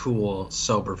cool,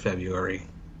 sober February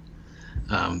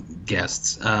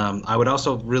guests. I would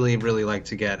also really, really like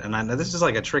to get, and this is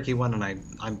like a tricky one, and I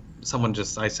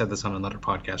said this on another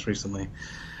podcast recently,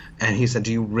 and he said,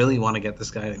 do you really want to get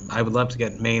this guy? I would love to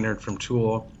get Maynard from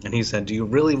Tool, and he said, do you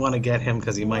really want to get him,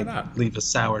 because he might leave a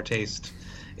sour taste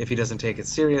if he doesn't take it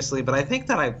seriously. But I think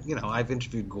that I've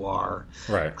interviewed Guar.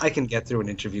 Right. I can get through an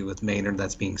interview with Maynard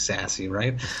that's being sassy,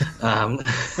 right?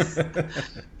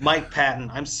 Mike Patton.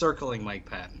 I'm circling Mike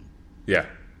Patton. Yeah.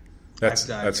 That's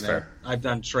fair. I've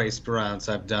done Trace Brown's.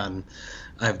 I've done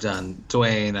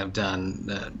Dwayne. I've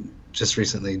done just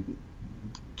recently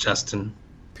Justin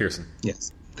Pearson.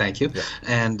 Yes. Thank you. Yeah.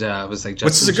 And it was like Justin.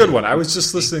 Which is a good one. I was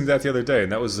just listening to that the other day,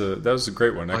 and that was a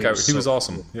great one. He was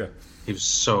awesome. Cool. Yeah. He was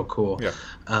so cool. Yeah.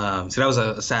 So that was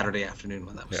a Saturday afternoon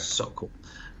one. That was so cool.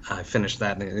 I finished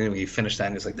that, and he finished that,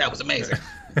 and he was like, "That was amazing."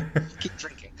 Keep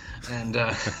drinking. And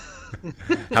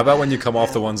how about when you come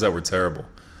off the ones that were terrible?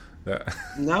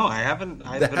 No, I haven't.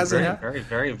 I've been very, very,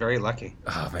 very, very lucky.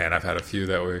 Oh man, I've had a few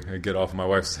that I get off. My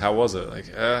wife says, "How was it?" Like,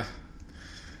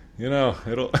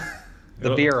 it'll.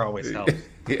 The beer always helps.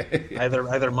 Yeah.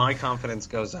 Either my confidence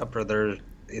goes up or their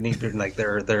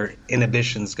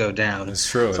inhibitions go down. It's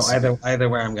true. So either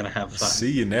way, I'm going to have fun.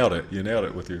 See, you nailed it. You nailed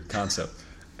it with your concept.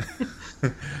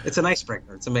 It's an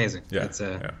icebreaker. It's amazing. Yeah. It's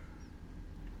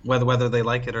whether they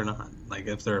like it or not, like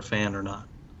if they're a fan or not.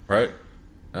 Right.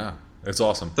 Yeah. It's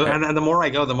awesome. And the more I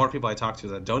go, the more people I talk to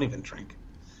that don't even drink.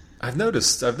 I've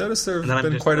noticed there have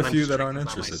been quite a few that aren't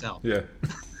interested. Yeah.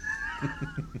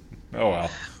 Oh wow.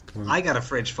 I got a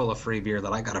fridge full of free beer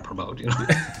that I got to promote. You know.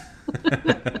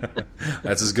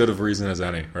 That's as good of a reason as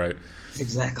any, right?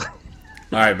 Exactly.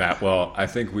 All right, Matt. Well, I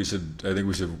think we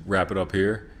should wrap it up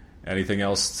here. Anything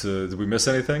else? Did we miss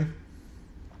anything?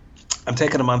 I'm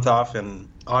taking a month off in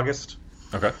August.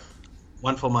 Okay.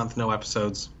 1 full month, no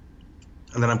episodes,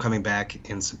 and then I'm coming back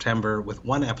in September with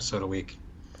 1 episode a week.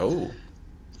 Oh.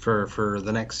 For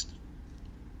the next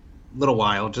little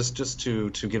while, just to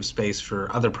give space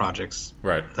for other projects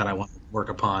that I want to work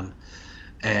upon.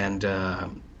 And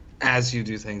as you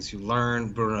do things, you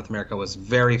learn. Brewer North America was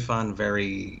very fun,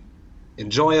 very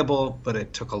enjoyable, but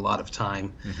it took a lot of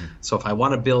time. Mm-hmm. So if I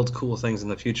want to build cool things in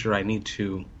the future, I need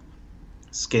to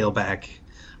scale back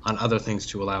on other things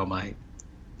to allow my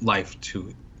life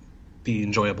to be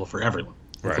enjoyable for everyone,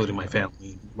 including my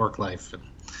family, work life, and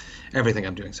everything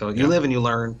I'm doing. So you live and you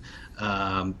learn.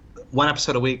 1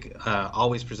 episode a week,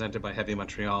 always presented by Heavy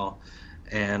Montreal,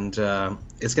 and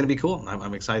it's going to be cool.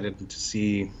 I'm excited to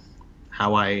see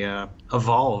how I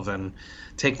evolve and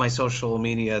take my social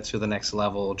media to the next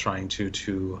level, trying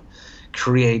to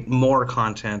create more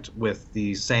content with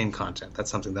the same content.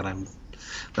 That's something that I'm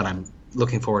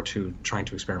looking forward to trying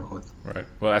to experiment with. Right.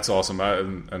 Well, that's awesome.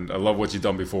 And I love what you've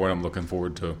done before, and I'm looking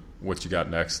forward to what you got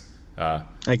next.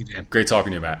 Thank you, Dan. Great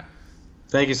talking to you, Matt.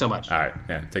 Thank you so much. All right,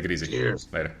 man. Take it easy. Cheers.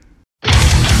 Later.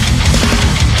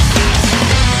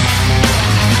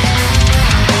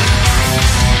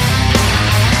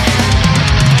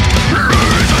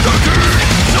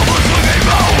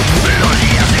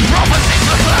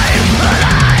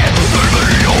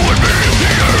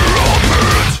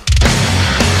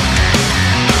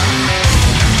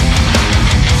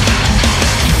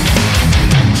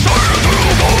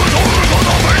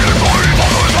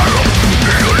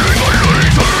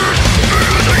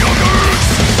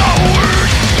 Stop!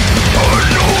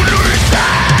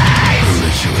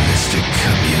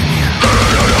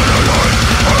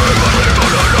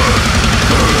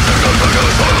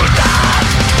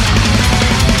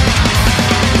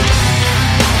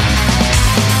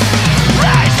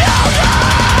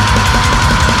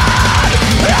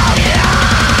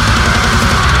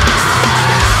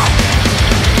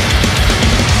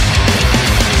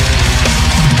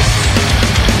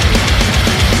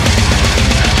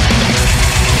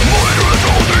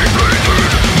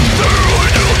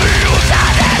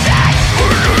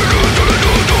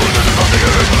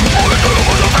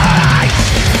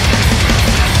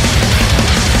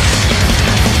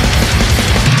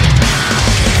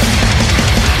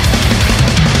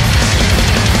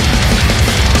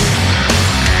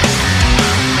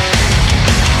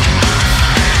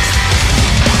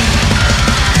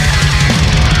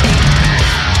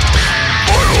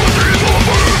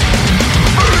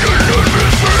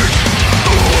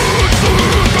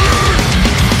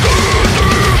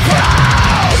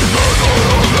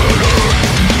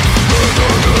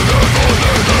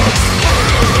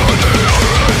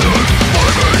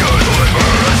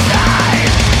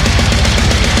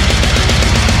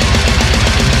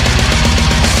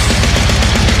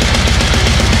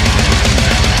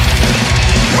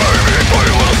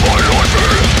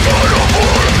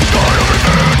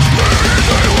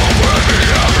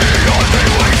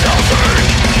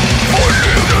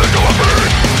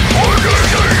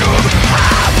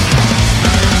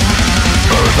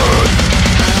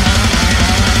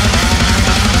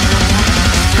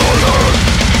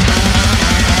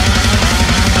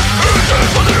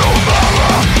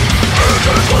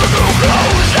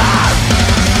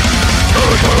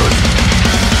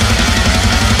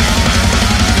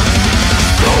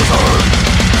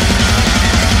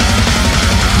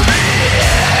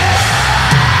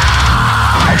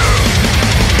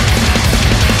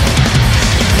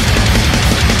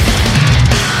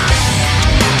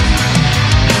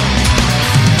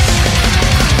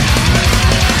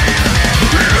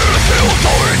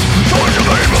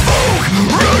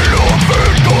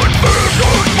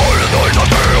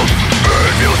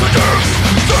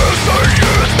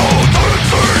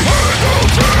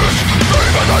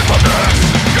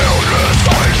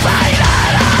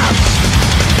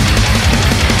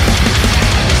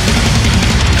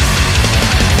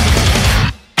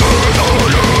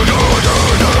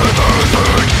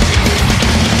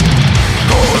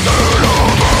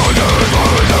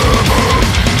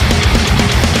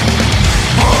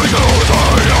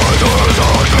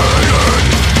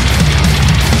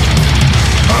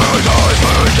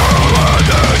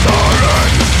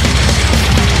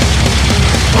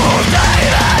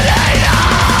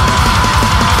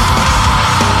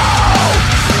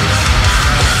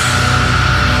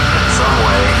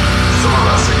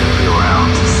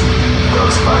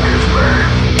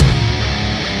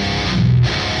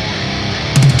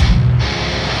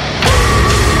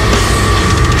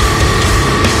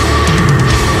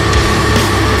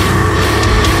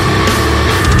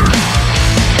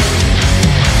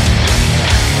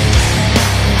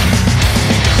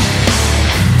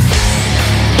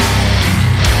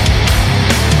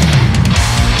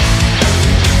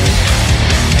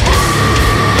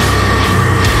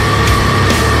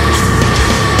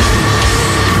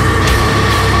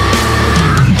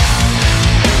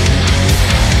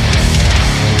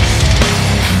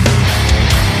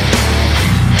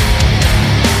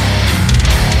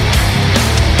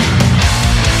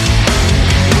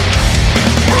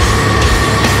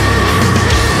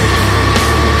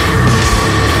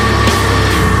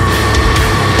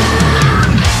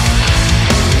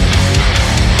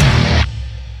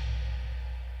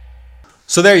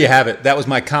 So there you have it. That was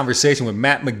my conversation with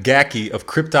Matt McGachy of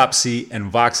Cryptopsy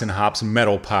and Vox and Hops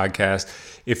Metal Podcast.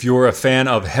 If you're a fan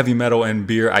of heavy metal and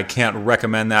beer, I can't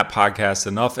recommend that podcast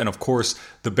enough. And of course,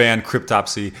 the band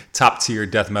Cryptopsy, top tier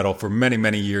death metal for many,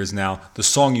 many years now. The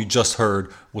song you just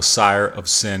heard was Sire of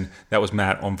Sin. That was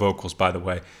Matt on vocals, by the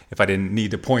way. If I didn't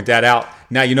need to point that out,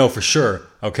 now you know for sure,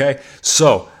 okay?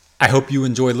 So I hope you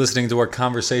enjoyed listening to our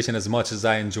conversation as much as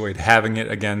I enjoyed having it.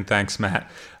 Again, thanks,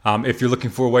 Matt. If you're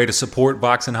looking for a way to support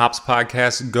Vox and Hops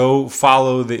Podcast, go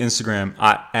follow the Instagram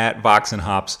at Vox and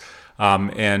Hops.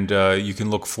 And you can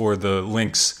look for the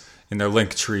links in their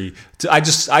link tree. I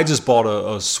just bought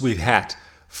a sweet hat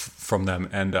from them,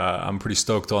 and I'm pretty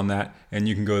stoked on that. And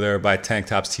you can go there, buy tank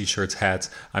tops, t-shirts, hats.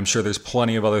 I'm sure there's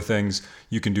plenty of other things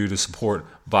you can do to support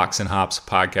Vox and Hops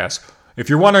Podcast. If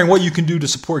you're wondering what you can do to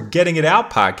support Getting It Out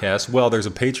Podcast, well, there's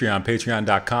a Patreon,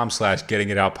 patreon.com/Getting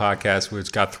It Out Podcast,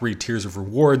 which got 3 tiers of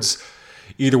rewards.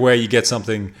 Either way, you get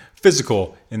something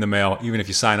physical in the mail, even if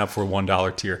you sign up for a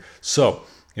 $1 tier. So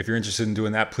if you're interested in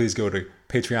doing that, please go to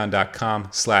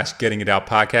patreon.com/Getting It Out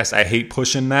Podcast. I hate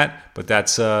pushing that, but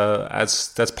that's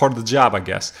part of the job, I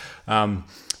guess.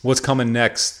 What's coming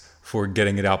next for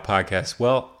Getting It Out Podcast?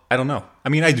 Well, I don't know. I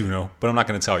mean, I do know, but I'm not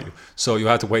going to tell you. So you'll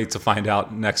have to wait to find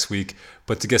out next week.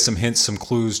 But to get some hints, some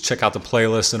clues, check out the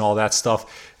playlist and all that stuff.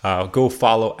 Go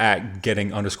follow at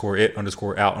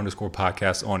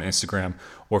getting_it_out_podcast on Instagram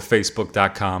or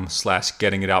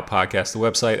facebook.com/Getting It Out Podcast. The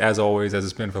website, as always, as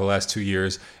it's been for the last 2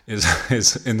 years,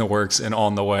 is in the works and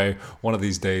on the way. One of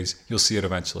these days, you'll see it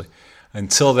eventually.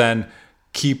 Until then,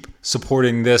 keep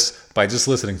supporting this by just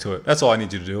listening to it. That's all I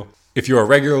need you to do. If you're a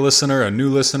regular listener, a new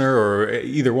listener, or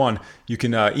either one, you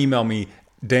can email me,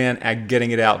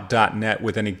 dan@gettingitout.net,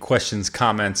 with any questions,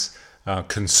 comments,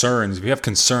 concerns. If you have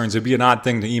concerns, it'd be an odd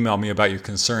thing to email me about your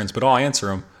concerns, but I'll answer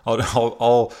them.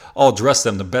 I'll address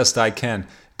them the best I can.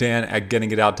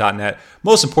 dan@gettingitout.net.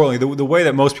 Most importantly, the way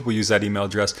that most people use that email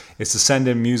address is to send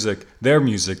in music, their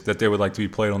music that they would like to be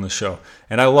played on the show.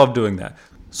 And I love doing that.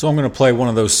 So I'm going to play one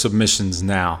of those submissions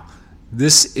now.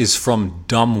 This is from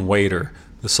Dumb Waiter.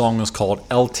 The song is called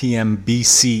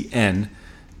LTMBCN.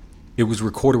 It was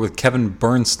recorded with Kevin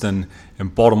Bernstein in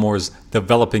Baltimore's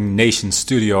Developing Nation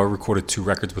studio. I recorded 2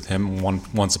 records with him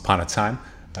once upon a time.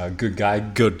 Good guy,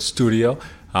 good studio.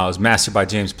 It was mastered by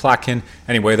James Plotkin.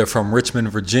 Anyway, they're from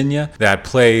Richmond, Virginia. That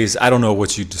plays, I don't know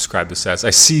what you describe this as. I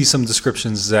see some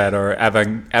descriptions that are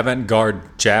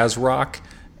avant-garde jazz rock.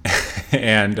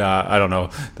 And I don't know.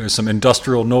 There's some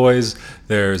industrial noise.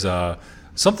 There's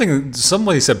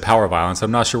somebody said power violence.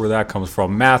 I'm not sure where that comes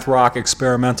from. Math rock,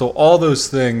 experimental, all those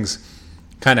things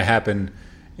kind of happen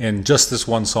in just this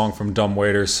one song from Dumb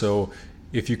Waiter. So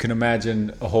if you can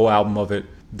imagine a whole album of it,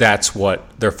 that's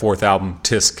what their 4th album,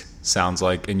 Tisk, sounds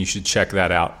like, and you should check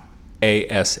that out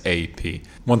ASAP.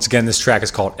 Once again, this track is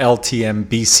called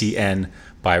LTMBCN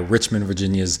by Richmond,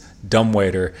 Virginia's Dumb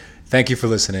Waiter. Thank you for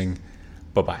listening.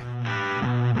 Bye-bye.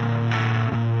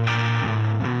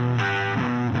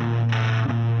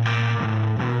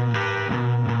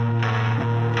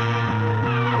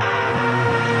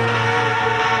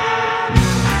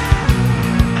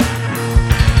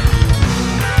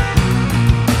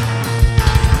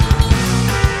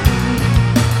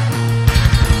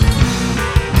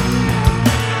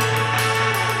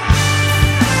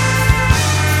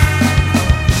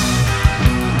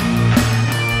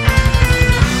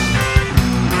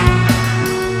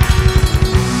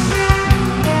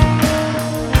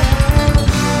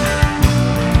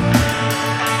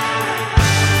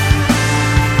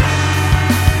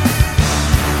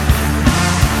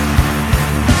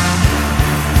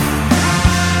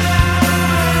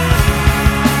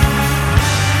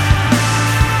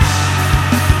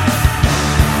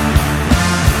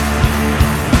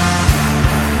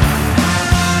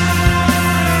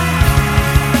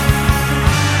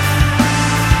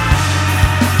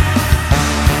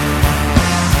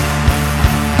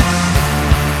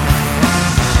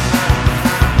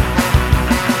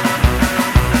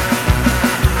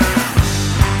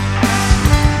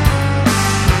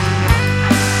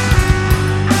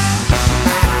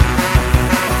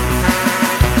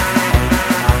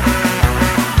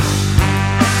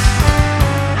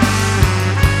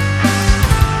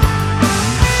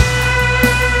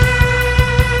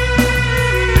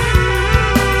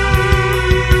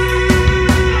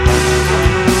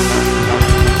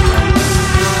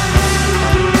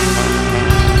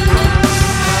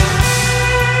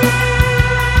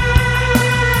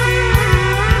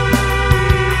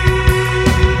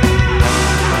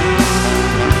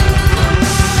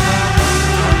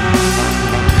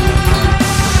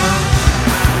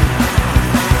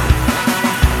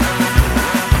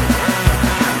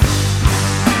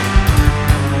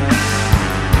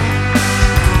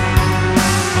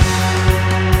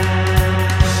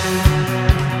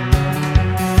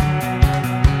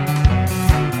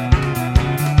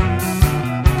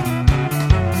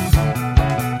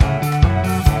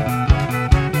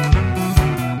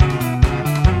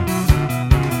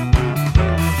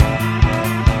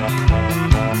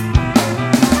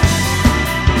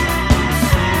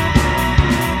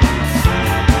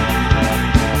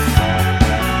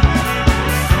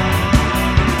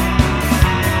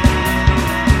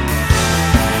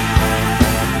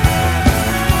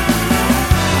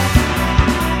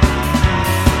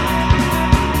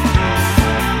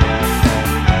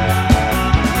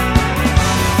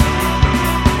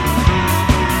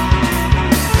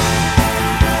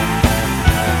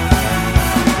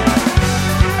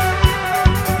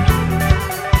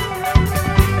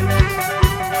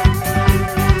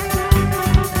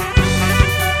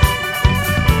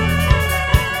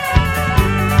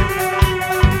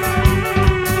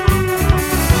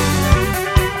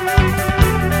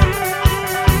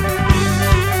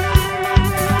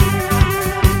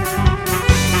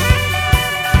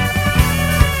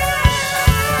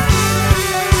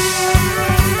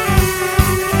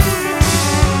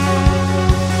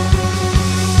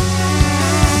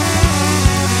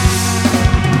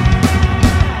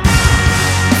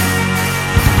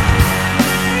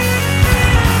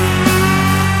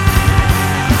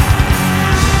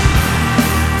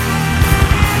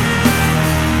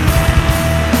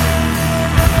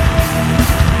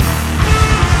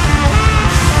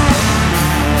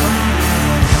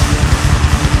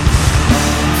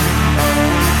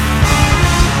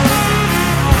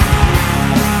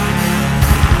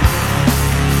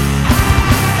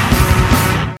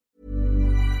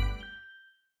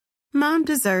 Mom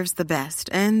deserves the best,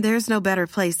 and there's no better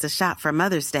place to shop for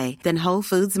Mother's Day than Whole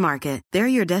Foods Market. They're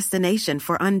your destination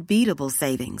for unbeatable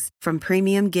savings, from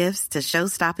premium gifts to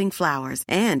show-stopping flowers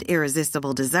and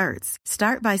irresistible desserts.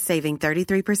 Start by saving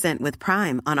 33% with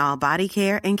Prime on all body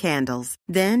care and candles.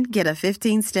 Then get a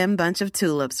 15-stem bunch of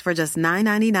tulips for just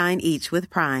 $9.99 each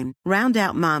with Prime. Round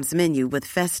out Mom's menu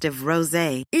with festive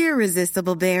rosé,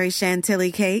 irresistible berry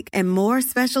chantilly cake, and more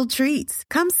special treats.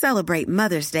 Come celebrate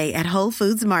Mother's Day at Whole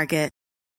Foods Market.